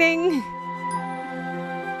 Ding, ding, ding.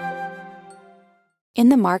 In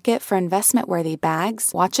the market for investment-worthy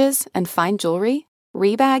bags, watches, and fine jewelry,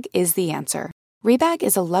 Rebag is the answer. Rebag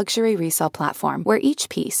is a luxury resale platform where each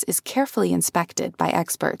piece is carefully inspected by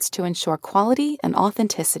experts to ensure quality and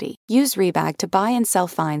authenticity. Use Rebag to buy and sell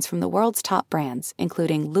finds from the world's top brands,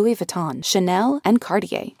 including Louis Vuitton, Chanel, and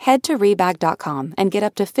Cartier. Head to Rebag.com and get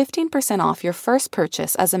up to 15% off your first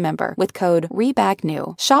purchase as a member with code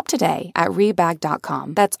REBAGNEW. Shop today at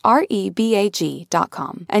Rebag.com. That's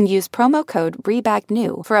REBAG.com. And use promo code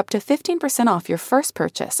REBAGNEW for up to 15% off your first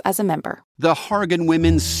purchase as a member. The Hargan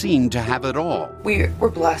women seemed to have it all. We were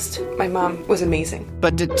blessed. My mom was amazing.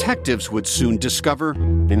 But detectives would soon discover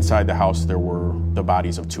inside the house there were the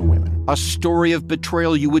bodies of 2 women. A story of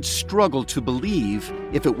betrayal you would struggle to believe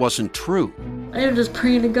if it wasn't true. I am just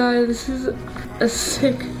praying to God, this is a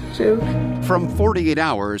sick joke. From 48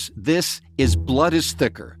 Hours, this is Blood is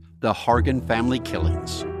Thicker, the Hargan family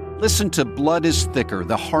killings. Listen to Blood is Thicker,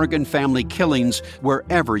 the Hargan family killings,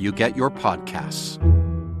 wherever you get your podcasts.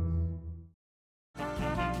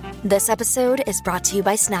 This episode is brought to you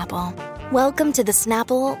by Snapple. Welcome to the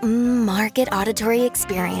Snapple Market Auditory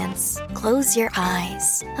Experience. Close your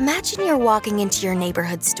eyes. Imagine you're walking into your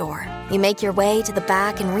neighborhood store. You make your way to the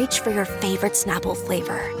back and reach for your favorite Snapple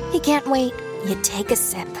flavor. You can't wait. You take a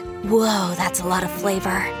sip. Whoa, that's a lot of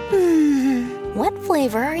flavor. What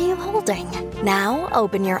flavor are you holding? Now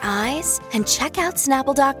open your eyes and check out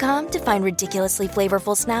Snapple.com to find ridiculously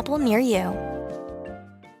flavorful Snapple near you.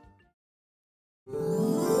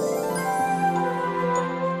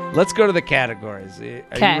 Let's go to the categories. Are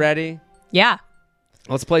you ready? Yeah.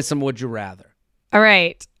 Let's play some Would You Rather. All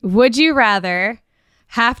right. Would you rather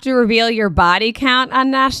have to reveal your body count on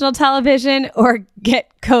national television or get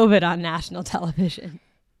COVID on national television?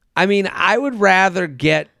 I mean, I would rather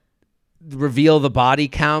reveal the body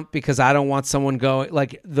count because I don't want someone going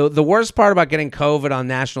like the worst part about getting COVID on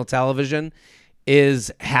national television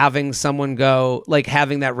is having someone go like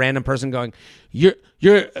having that random person going,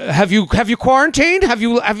 have you quarantined? Have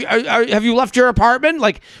you left your apartment?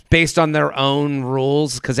 Like based on their own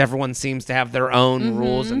rules, because everyone seems to have their own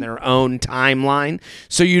rules and their own timeline.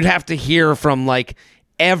 So you'd have to hear from like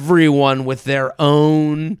everyone with their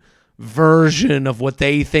own version of what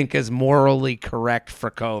they think is morally correct for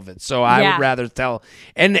COVID. So I would rather tell.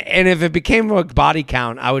 And if it became a body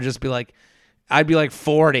count, I would just be like, I'd be like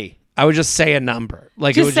 40. I would just say a number.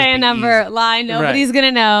 Like just say a number. Easy. Lie. Nobody's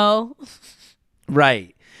gonna know.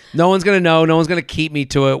 Right. No one's going to know. No one's going to keep me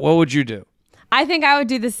to it. What would you do? I think I would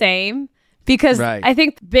do the same because I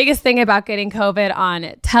think the biggest thing about getting COVID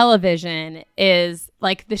on television is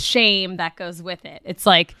like the shame that goes with it. It's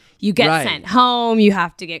like you get sent home. You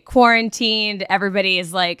have to get quarantined. Everybody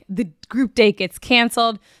is like, the group date gets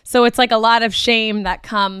canceled. So it's like a lot of shame that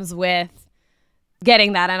comes with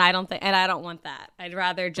getting that. And I don't want that. I'd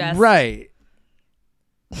rather just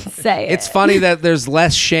say it's funny that there's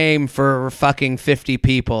less shame for fucking 50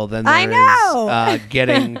 people than there is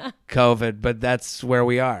getting COVID, but that's where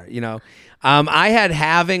we are, you know. I had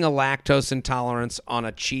having a lactose intolerance on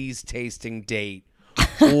a cheese tasting date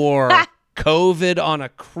or COVID on a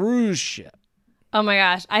cruise ship. Oh my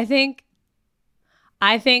gosh. I think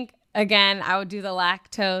again, I would do the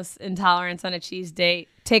lactose intolerance on a cheese date.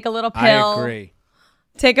 Take a little pill. I agree.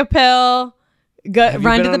 Take a pill.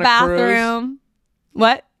 Run to the bathroom.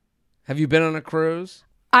 What? Have you been on a cruise?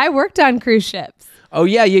 I worked on cruise ships. Oh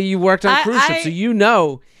yeah, you worked on cruise ships, so you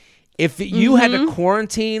know if you had to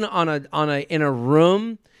quarantine in a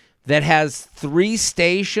room that has 3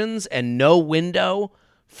 stations and no window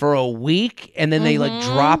for a week, and then they like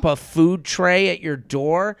drop a food tray at your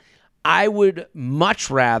door, I would much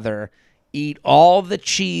rather eat all the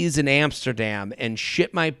cheese in Amsterdam and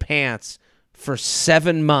shit my pants for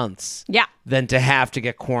 7 months than to have to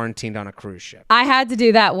get quarantined on a cruise ship. I had to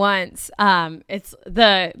do that once. It's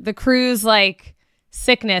the cruise like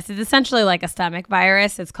sickness. It's essentially like a stomach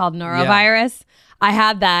virus. It's called norovirus. Yeah. I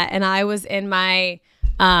had that and I was in my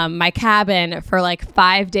my cabin for like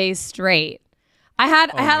 5 days straight. I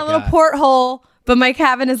had a little porthole, but my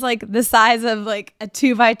cabin is like the size of like a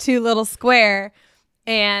 2x2 little square.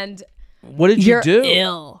 And what did you do?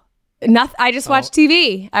 Ill. Nothing. I just watched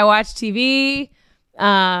TV. I watched TV.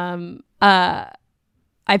 I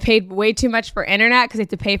paid way too much for internet because I have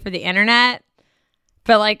to pay for the internet.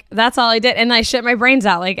 But like that's all I did, and I shit my brains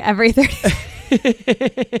out like every 30.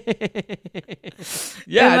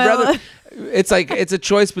 Yeah, I'd rather. It's like it's a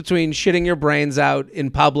choice between shitting your brains out in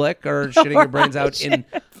public or shitting your brains out in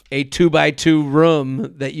a 2x2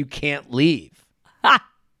 room that you can't leave.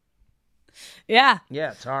 Yeah.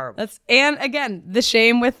 Yeah, it's horrible. And again, the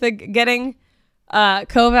shame with the getting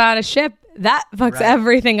COVID on a ship, that fucks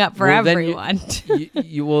everything up for everyone.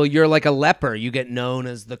 You're like a leper. You get known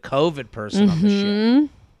as the COVID person on the ship.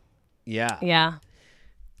 Yeah. Yeah.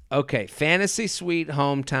 Okay, fantasy suite,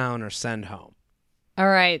 hometown, or send home. All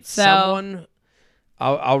right, so someone.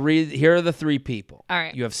 I'll read. Here are the 3 people. All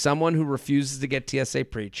right. You have someone who refuses to get TSA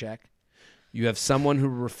pre-check. You have someone who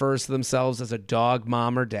refers to themselves as a dog,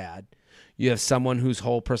 mom, or dad. You have someone whose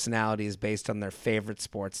whole personality is based on their favorite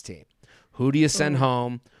sports team. Who do you send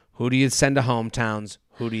home? Who do you send to hometowns?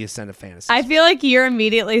 Who do you send to fantasy? I feel like you're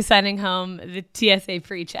immediately sending home the TSA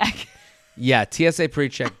pre-check. Yeah, TSA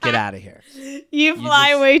pre-check. Get out of here. You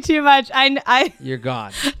fly way too much. You're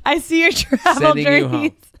gone. I see your travel Sending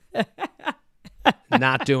journeys. you home.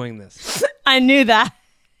 Not doing this. I knew that.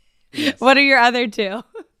 Yes. What are your other 2?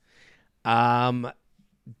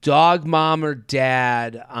 Dog, mom, or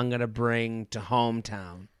dad, I'm going to bring to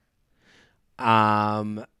hometown.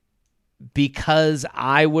 Because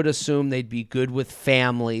I would assume they'd be good with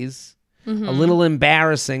families. A little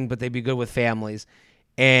embarrassing, but they'd be good with families.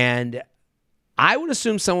 And I would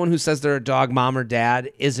assume someone who says they're a dog, mom, or dad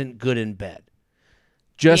isn't good in bed.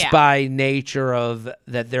 Just by nature of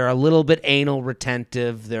that they're a little bit anal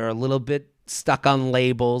retentive. They're a little bit stuck on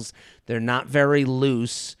labels. They're not very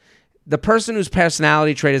loose. The person whose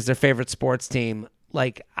personality trait is their favorite sports team,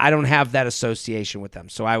 like, I don't have that association with them.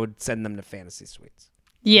 So I would send them to fantasy suites.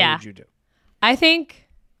 Yeah. What would you do? I think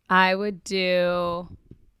I would do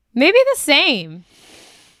maybe the same.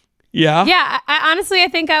 Yeah. Yeah. I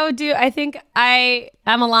think I would do. I think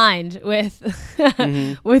I'm aligned with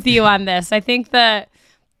with you on this. I think the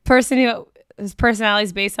person whose personality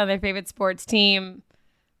is based on their favorite sports team.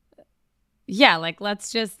 Yeah, like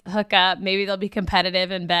let's just hook up. Maybe they'll be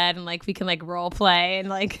competitive in bed, and like we can like role play, and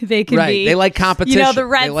like they can be. They like competition. You know, the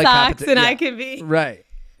Red Sox, and I can be right.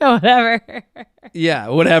 Whatever. Yeah,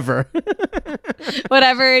 whatever.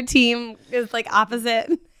 Whatever team is like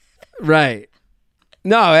opposite. Right.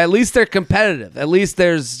 No, at least they're competitive. At least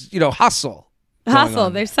there's hustle. Hustle.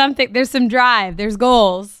 There's something. There's some drive. There's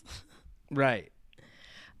goals. Right.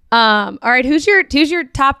 All right. Who's your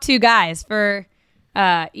top 2 guys for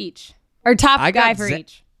each? Or top guy for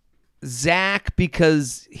each? Zach,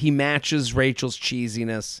 because he matches Rachel's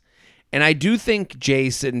cheesiness. And I do think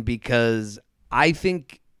Jason, because I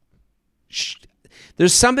think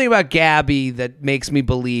there's something about Gabby that makes me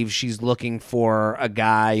believe she's looking for a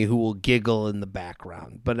guy who will giggle in the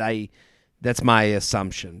background. But that's my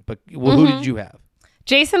assumption. But who did you have?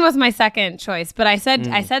 Jason was my second choice, but I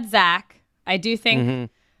said Zach. I do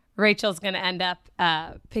think Rachel's going to end up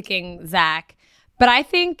picking Zach. But I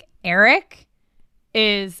think Eric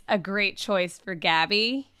is a great choice for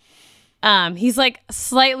Gabby. He's like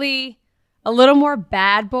slightly a little more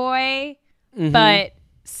bad boy, but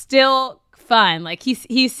still fun. Like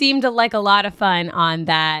he seemed like a lot of fun on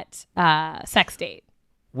that sex date.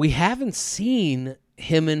 We haven't seen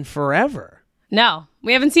him in forever. No,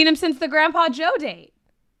 we haven't seen him since the Grandpa Joe date.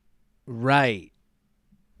 Right.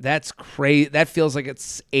 That's crazy. That feels like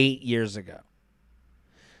it's 8 years ago.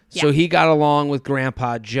 Yeah. So he got along with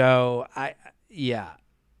Grandpa Joe. Yeah.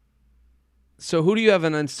 So who do you have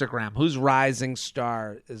on Instagram? Whose rising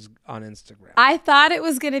star is on Instagram? I thought it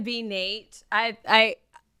was going to be Nate. I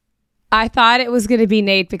thought it was going to be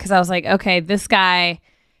Nate because I was like, okay, this guy,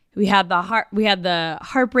 we had the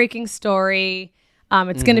heartbreaking story.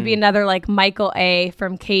 It's going to be another like Michael A.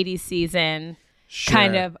 from Katie's season,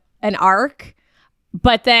 kind of an arc.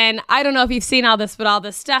 But then I don't know if you've seen all this, but all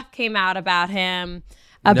this stuff came out about him.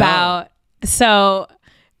 So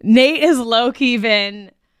Nate is low-key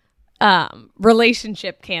been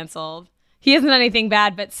relationship canceled. He hasn't done anything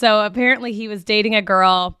bad, but so apparently he was dating a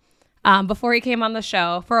girl before he came on the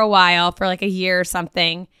show for a while, for like a year or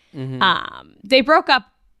something. They broke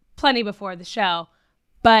up plenty before the show,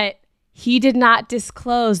 but he did not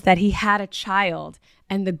disclose that he had a child,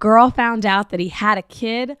 and the girl found out that he had a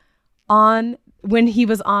kid when he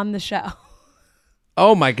was on the show.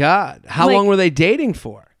 Oh my God. How long were they dating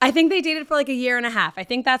for? I think they dated for like a year and a half. I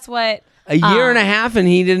think that's what. A year and a half, and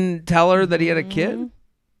he didn't tell her that he had a kid?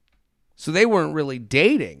 So they weren't really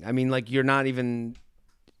dating. I mean, like, you're not even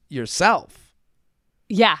yourself.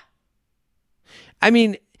 Yeah. I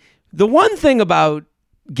mean, the one thing about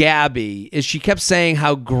Gabby is she kept saying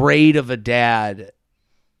how great of a dad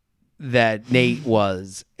that Nate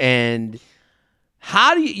was. And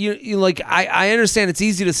how do you like, I understand it's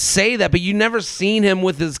easy to say that, but you never seen him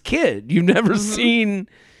with his kid. You've never seen,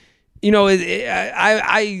 I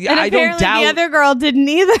don't doubt. The other girl didn't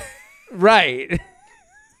either. Right.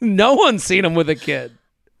 No one's seen him with a kid.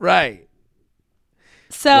 Right.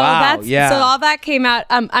 So so all that came out.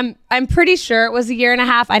 I'm pretty sure it was a year and a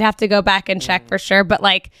half. I'd have to go back and check for sure, but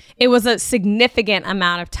like it was a significant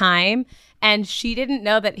amount of time, and she didn't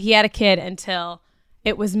know that he had a kid until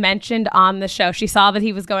it was mentioned on the show. She saw that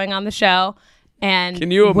he was going on the show, and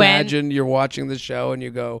can you imagine you're watching the show and you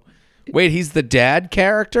go, "Wait, he's the dad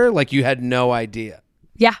character?" Like you had no idea.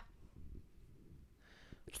 Yeah.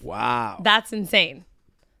 Wow. That's insane.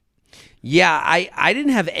 Yeah, I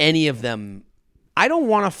didn't have any of them. I don't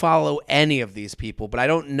want to follow any of these people, but I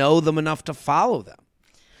don't know them enough to follow them.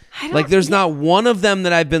 Like there's not one of them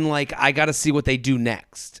that I've been like, I got to see what they do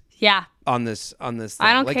next. Yeah. On this thing.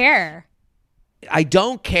 I don't care. I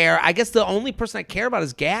don't care. I guess the only person I care about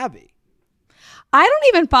is Gabby. I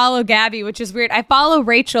don't even follow Gabby, which is weird. I follow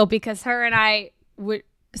Rachel because her and I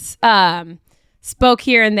spoke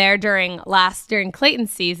here and there during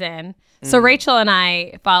Clayton's season. So Rachel and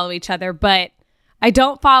I follow each other, but I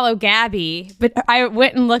don't follow Gabby. But I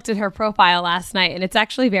went and looked at her profile last night, and it's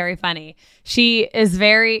actually very funny. She is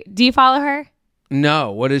very. Do you follow her?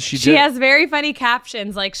 No. What does she do? She has very funny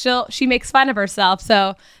captions. Like she makes fun of herself.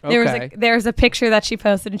 So there was a picture that she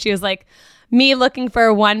posted, and she was like, "Me looking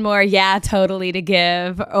for one more, yeah, totally to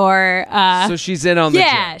give." Or so she's in on the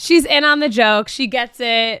joke. She's in on the joke. She gets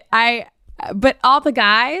it. But all the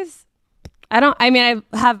guys, I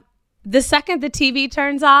have. The second the TV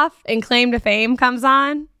turns off and Claim to Fame comes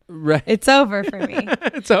on, right, it's over for me.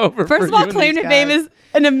 It's over. First of all, Claim to Fame is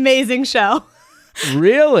an amazing show.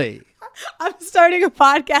 Really? I'm starting a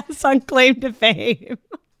podcast on claim to fame.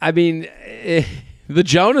 I mean, the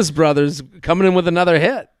Jonas Brothers coming in with another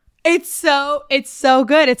hit. It's so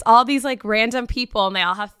good. It's all these like random people and they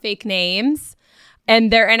all have fake names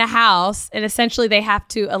and they're in a house and essentially they have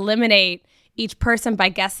to eliminate each person by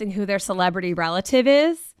guessing who their celebrity relative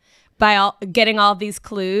is by getting all these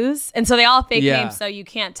clues. And so they all have fake names so you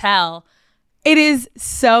can't tell. It is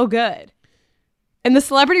so good. And the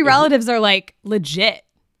celebrity relatives are like legit.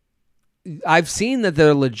 I've seen that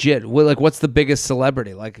they're legit. Like, what's the biggest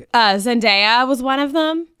celebrity? Like, Zendaya was one of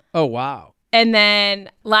them. Oh, wow. And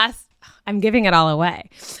then I'm giving it all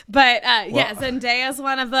away. But Zendaya's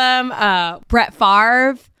one of them. Brett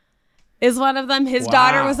Favre is one of them. His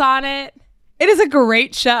daughter was on it. It is a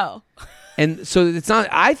great show. And so it's not,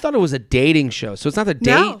 I thought it was a dating show. So it's not to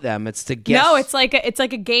date them, it's to guess. No, it's like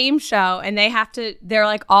a game show and they're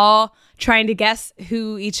like all trying to guess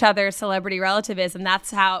who each other's celebrity relative is. And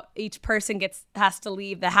that's how each person has to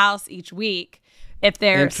leave the house each week if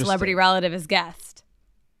their celebrity relative is guessed.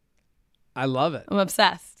 I love it. I'm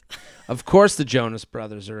obsessed. Of course the Jonas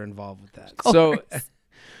Brothers are involved with that. So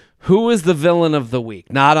who is the villain of the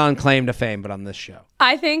week? Not on Claim to Fame, but on this show.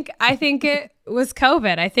 I think it was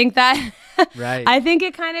COVID. I think that right. I think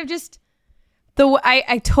it kind of just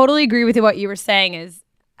I totally agree with what you were saying is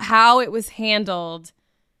how it was handled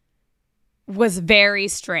was very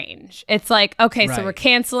strange. It's like, okay, so we're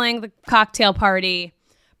canceling the cocktail party,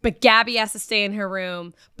 but Gabby has to stay in her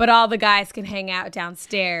room, but all the guys can hang out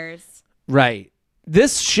downstairs. Right.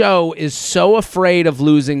 This show is so afraid of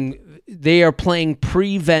losing. They are playing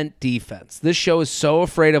prevent defense. This show is so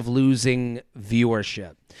afraid of losing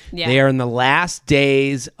viewership. Yeah. They are in the last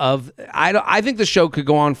days of. I think the show could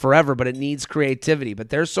go on forever, but it needs creativity. But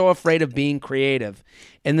they're so afraid of being creative,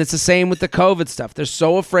 and it's the same with the COVID stuff. They're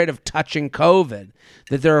so afraid of touching COVID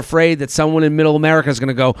that they're afraid that someone in Middle America is going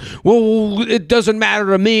to go, "Well, it doesn't matter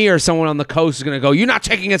to me," or someone on the coast is going to go, "You're not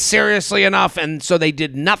taking it seriously enough," and so they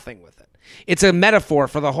did nothing with it. It's a metaphor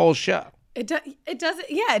for the whole show. It doesn't.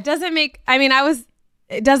 Yeah, it doesn't make. I mean,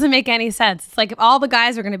 it doesn't make any sense. It's like if all the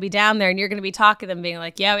guys are going to be down there and you're going to be talking to them, being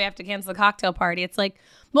like, "Yeah, we have to cancel the cocktail party." It's like,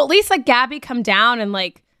 well, at least like Gabby come down and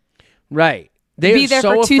like, right? Be there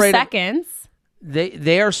for 2 seconds.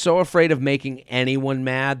 They are so afraid of making anyone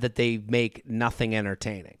mad that they make nothing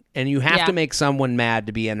entertaining, and you have to make someone mad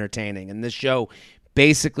to be entertaining. And this show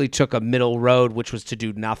basically took a middle road, which was to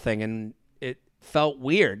do nothing, and it felt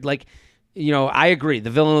weird. Like. You know, I agree. The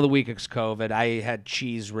villain of the week is COVID. I had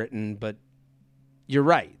cheese written, but you're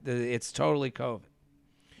right. It's totally COVID.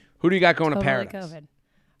 Who do you got going to Paradise?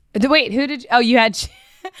 COVID. Wait, who did you? Oh, you had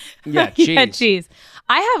yeah, cheese. You had cheese.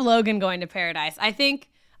 I have Logan going to Paradise. I think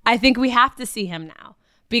we have to see him now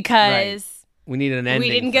because we need an ending.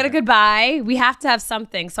 We didn't get a goodbye. We have to have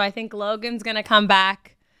something. So I think Logan's going to come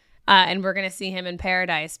back and we're going to see him in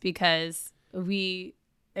Paradise because he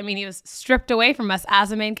was stripped away from us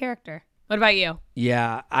as a main character. What about you?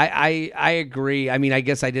 Yeah, I agree. I mean, I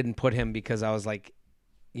guess I didn't put him because I was like,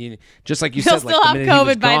 just like you said, he'll still have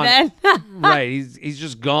COVID by then. Right, he's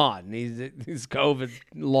just gone. He's COVID,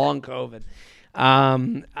 long COVID.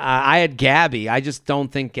 I had Gabby. I just don't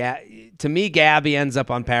think to me Gabby ends up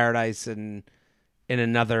on Paradise in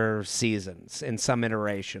another season, in some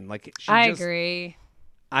iteration. Like I agree.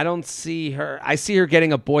 I don't see her. I see her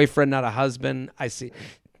getting a boyfriend, not a husband.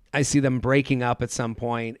 I see them breaking up at some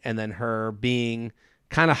point and then her being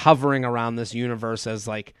kind of hovering around this universe as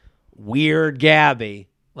like weird Gabby.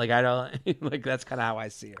 Like I don't like that's kind of how I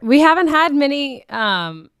see her. We haven't had many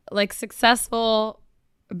like successful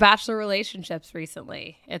bachelor relationships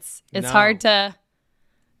recently. It's hard to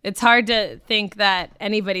think that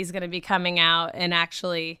anybody's going to be coming out and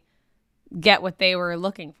actually get what they were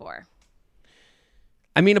looking for.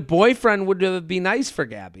 I mean, a boyfriend would be nice for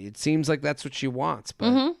Gabby. It seems like that's what she wants,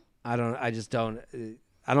 but I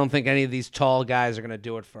don't think any of these tall guys are going to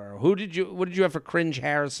do it for her. What did you have for Cringe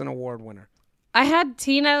Harrison Award winner? I had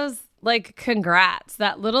Tino's like congrats.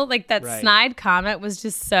 That little that snide comment was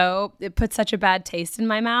just it put such a bad taste in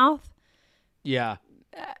my mouth. Yeah.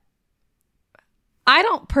 I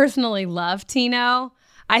don't personally love Tino.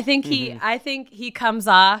 I think he comes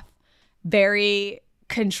off very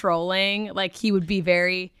controlling. Like he would be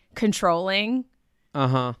very controlling.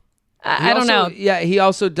 Uh-huh. I don't know. Yeah, he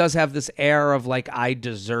also does have this air of like, I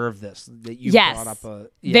deserve this. That you brought up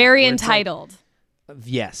very entitled. Like,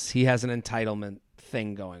 yes, he has an entitlement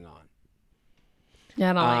thing going on.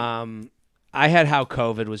 Yeah, I don't like. I had how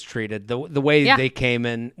COVID was treated. The way they came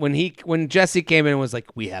in when Jesse came in and was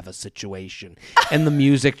like, we have a situation, and the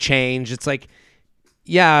music changed. It's like,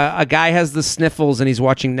 yeah, a guy has the sniffles and he's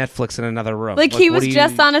watching Netflix in another room. Like he was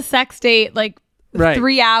just on a sex date like Right.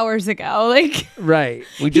 3 hours ago. Like, right.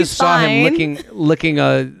 We just saw fine. him licking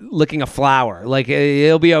a flower. Like,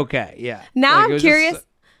 he'll be okay. Yeah. Now like, I'm curious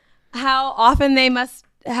how often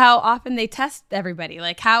they test everybody.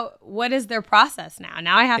 Like, what is their process now?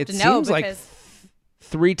 Now I have to know, seems because like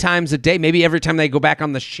 3 times a day, maybe every time they go back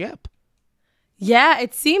on the ship. yeah,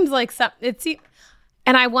 it seems like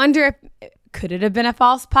and I wonder if could it have been a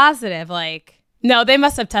false positive? Like, no, they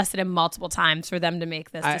must have tested him multiple times for them to make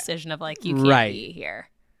this decision of like, you can't be here.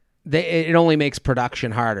 It only makes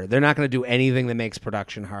production harder. They're not going to do anything that makes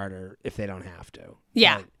production harder if they don't have to.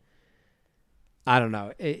 Yeah. But I don't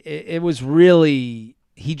know. It was really,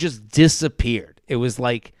 he just disappeared. It was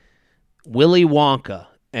like Willy Wonka,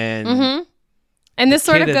 and this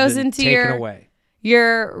sort of goes into away.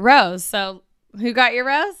 your rose. So who got your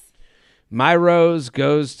rose? My rose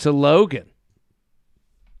goes to Logan.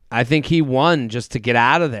 I think he won just to get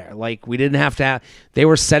out of there. Like, we didn't have to have, they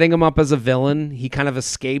were setting him up as a villain. He kind of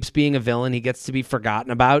escapes being a villain. He gets to be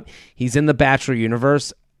forgotten about. He's in the Bachelor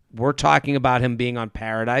universe. We're talking about him being on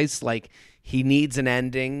Paradise. Like, he needs an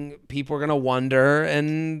ending. People are going to wonder,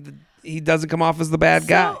 and he doesn't come off as the bad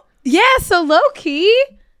guy. Yeah, so low key,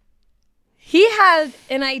 he had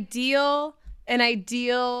an ideal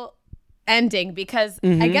ending, because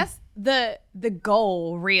I guess the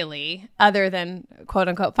goal, really, other than quote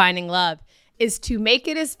unquote finding love, is to make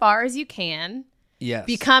it as far as you can. Yes.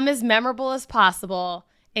 Become as memorable as possible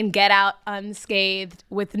and get out unscathed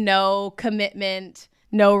with no commitment,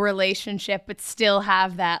 no relationship, but still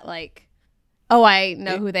have that like, oh, I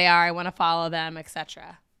know who they are, I want to follow them,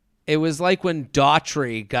 etc. It was like when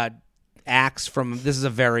Daughtry got axed from, this is a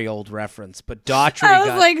very old reference, but Daughtry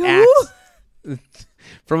got like, axed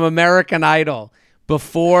from American Idol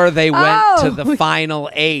before they went to the final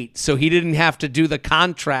 8. So he didn't have to do the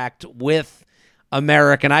contract with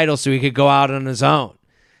American Idol, so he could go out on his own.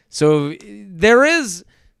 So there is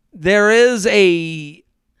a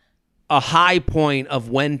high point of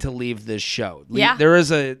when to leave this show. Yeah. There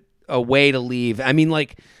is a way to leave. I mean,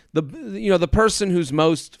 like, the person who's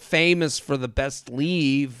most famous for the best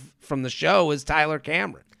leave from the show is Tyler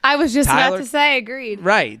Cameron. I was just about to say, agreed.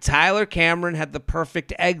 Right. Tyler Cameron had the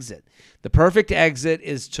perfect exit. The perfect exit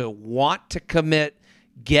is to want to commit,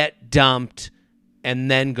 get dumped, and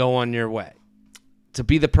then go on your way. To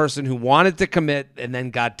be the person who wanted to commit and then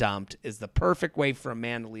got dumped is the perfect way for a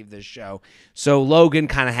man to leave this show. So Logan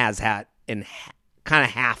kind of has that, and kind of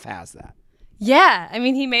half has that. Yeah. I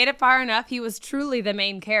mean, he made it far enough. He was truly the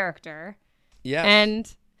main character. Yes.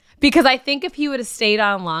 And because I think if he would have stayed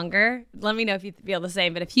on longer, let me know if you feel the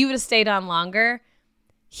same, but if he would have stayed on longer,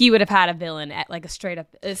 he would have had a villain at like a straight up,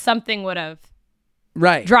 something would have,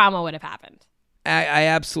 right. Drama would have happened. I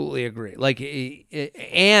absolutely agree. Like,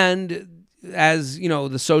 and as you know,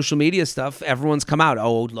 the social media stuff, everyone's come out.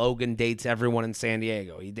 Oh, Logan dates everyone in San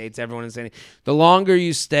Diego. He dates everyone in San Diego. The longer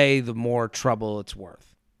you stay, the more trouble it's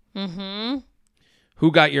worth. Mm-hmm.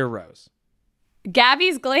 Who got your rose?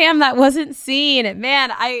 Gabby's glam that wasn't seen.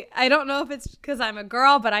 Man, I don't know if it's because I'm a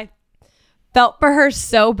girl, but I felt for her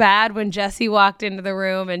so bad when Jesse walked into the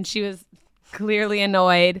room and she was clearly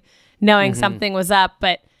annoyed knowing something was up.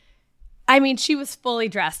 But I mean, she was fully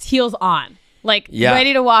dressed, heels on, like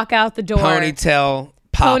ready to walk out the door. Ponytail.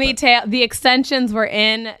 The extensions were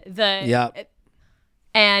in the,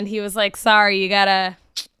 and he was like, sorry, you gotta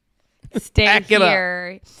stay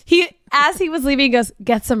here. As he was leaving, he goes,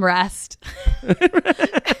 get some rest.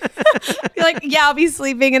 Like, yeah, I'll be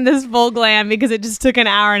sleeping in this full glam because it just took an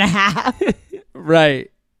hour and a half.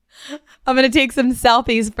 Right. I'm gonna take some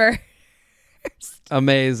selfies first.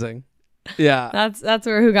 Amazing. Yeah. That's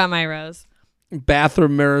who got my rose.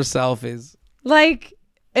 Bathroom mirror selfies. Like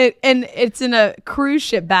and it's in a cruise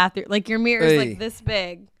ship bathroom. Like, your mirror is like this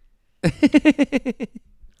big.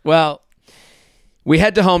 Well, we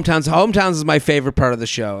head to Hometowns. Hometowns is my favorite part of the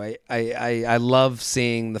show. I love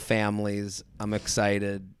seeing the families. I'm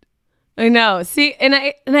excited. I know. See, and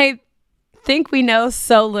I think we know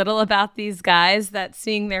so little about these guys that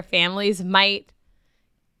seeing their families might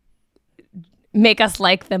make us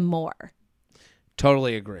like them more.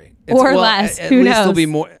 Totally agray. Or less. Who knows?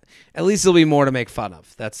 At least there'll be more to make fun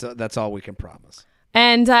of. That's all we can promise.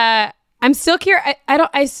 And I'm still curious.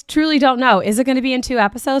 I truly don't know. Is it going to be in 2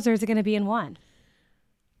 episodes or is it going to be in 1?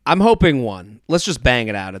 I'm hoping 1. Let's just bang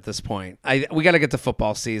it out at this point. We got to get to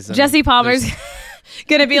football season. Jesse Palmer's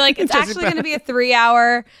going to be like, it's actually going to be a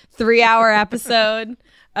 3-hour episode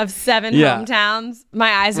of 7 hometowns. My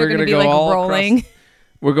eyes are going to be like rolling.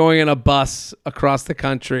 We're going in a bus across the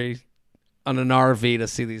country on an RV to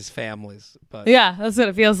see these families. But yeah, that's what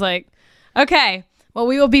it feels like. Okay. Well,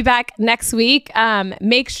 we will be back next week.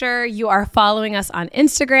 Make sure you are following us on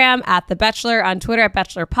Instagram at The Bachelor, on Twitter at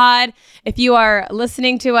Bachelor Pod. If you are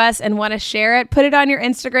listening to us and want to share it, put it on your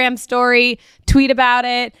Instagram story, tweet about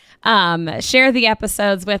it, share the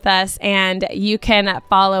episodes with us, and you can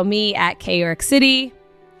follow me at K York City.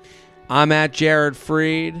 I'm at Jared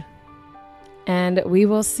Freed. And we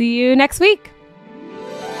will see you next week.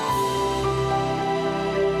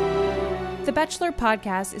 The Bachelor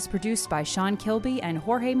Podcast is produced by Sean Kilby and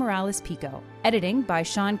Jorge Morales Pico. Editing by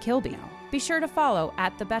Sean Kilby. Be sure to follow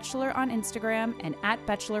at The Bachelor on Instagram and at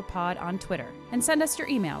BachelorPod on Twitter. And send us your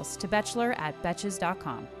emails to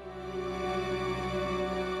bachelor@betches.com.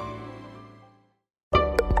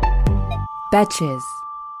 Betches.